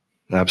 Thank you.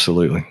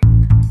 Absolutely.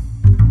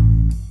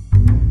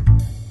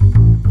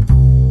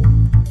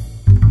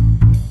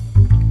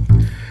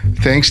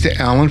 Thanks to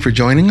Alan for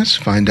joining us.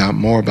 Find out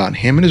more about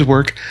him and his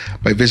work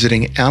by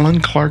visiting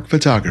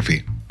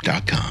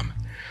AlanClarkPhotography.com.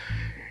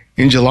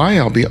 In July,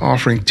 I'll be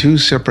offering 2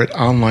 separate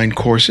online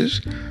courses.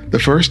 The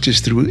first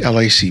is through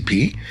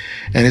LACP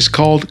and is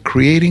called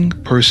Creating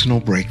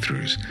Personal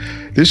Breakthroughs.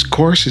 This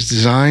course is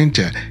designed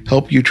to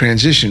help you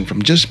transition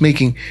from just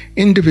making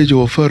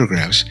individual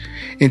photographs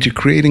into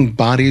creating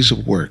bodies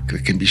of work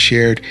that can be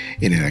shared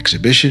in an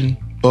exhibition,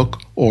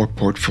 book, or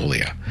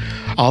portfolio.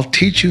 I'll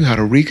teach you how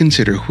to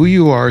reconsider who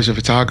you are as a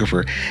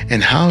photographer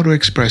and how to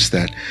express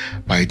that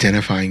by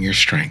identifying your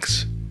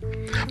strengths.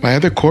 My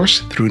other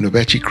course through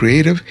Novechi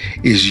Creative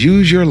is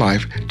Use Your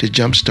Life to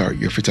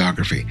Jumpstart Your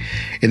Photography.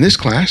 In this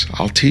class,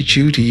 I'll teach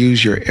you to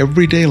use your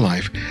everyday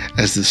life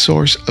as the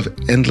source of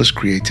endless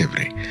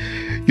creativity.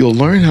 You'll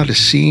learn how to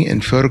see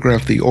and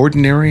photograph the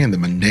ordinary and the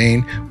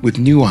mundane with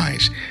new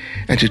eyes,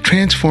 and to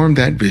transform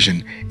that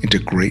vision into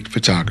great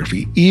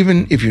photography,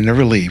 even if you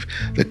never leave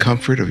the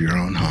comfort of your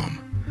own home.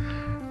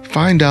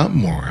 Find out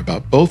more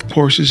about both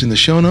courses in the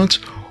show notes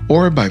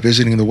or by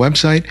visiting the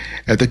website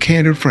at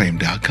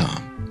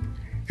thecandidframe.com.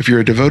 If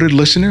you're a devoted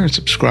listener and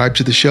subscribe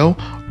to the show,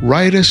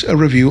 write us a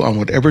review on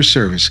whatever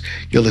service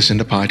you listen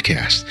to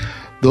podcasts.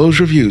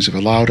 Those reviews have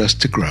allowed us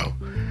to grow.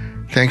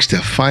 Thanks to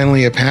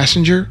Finally a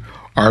Passenger,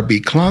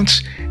 R.B.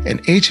 Klontz,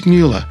 and H.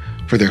 Mula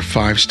for their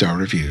 5-star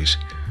reviews.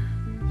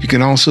 You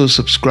can also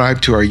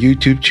subscribe to our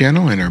YouTube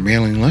channel and our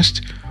mailing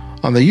list.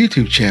 On the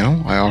YouTube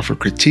channel, I offer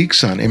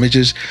critiques on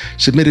images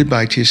submitted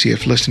by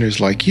TCF listeners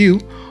like you,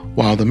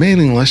 while the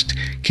mailing list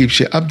keeps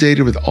you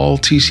updated with all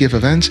TCF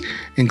events,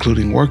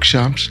 including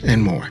workshops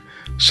and more.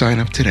 Sign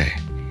up today.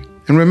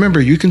 And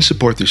remember, you can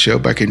support the show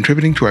by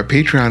contributing to our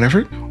Patreon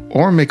effort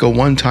or make a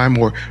one-time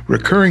or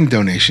recurring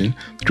donation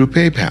through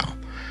PayPal.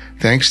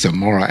 Thanks to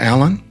Maura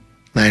Allen,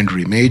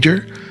 Landry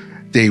Major,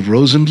 Dave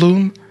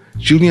Rosenblum,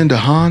 Julian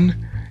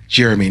DeHaan,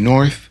 Jeremy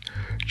North,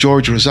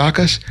 George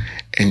Rosakas,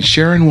 and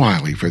Sharon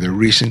Wiley for their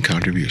recent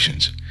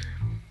contributions.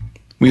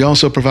 We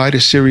also provide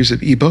a series of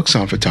ebooks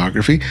on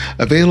photography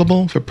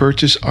available for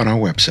purchase on our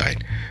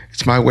website.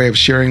 It's my way of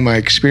sharing my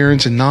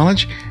experience and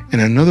knowledge and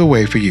another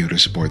way for you to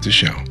support the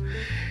show.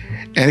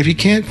 And if you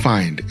can't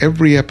find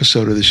every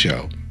episode of the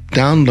show,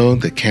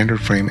 download the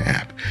Candid Frame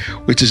app,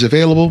 which is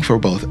available for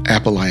both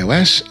Apple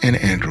iOS and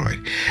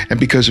Android. And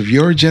because of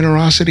your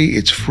generosity,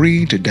 it's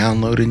free to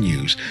download and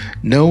use.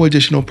 No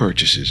additional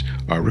purchases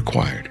are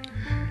required.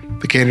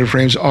 The Candid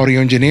Frame's audio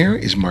engineer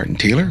is Martin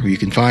Taylor, who you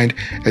can find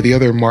at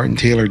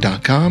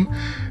theothermartintaylor.com.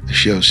 The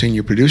show's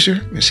senior producer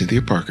is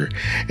Cynthia Parker,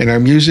 and our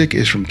music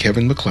is from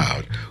Kevin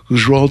MacLeod,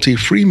 whose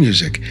royalty-free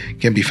music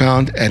can be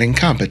found at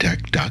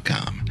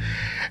Incompetech.com.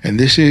 And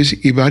this is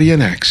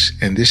Ibarionex,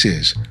 and this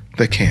is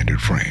The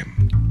Candid Frame.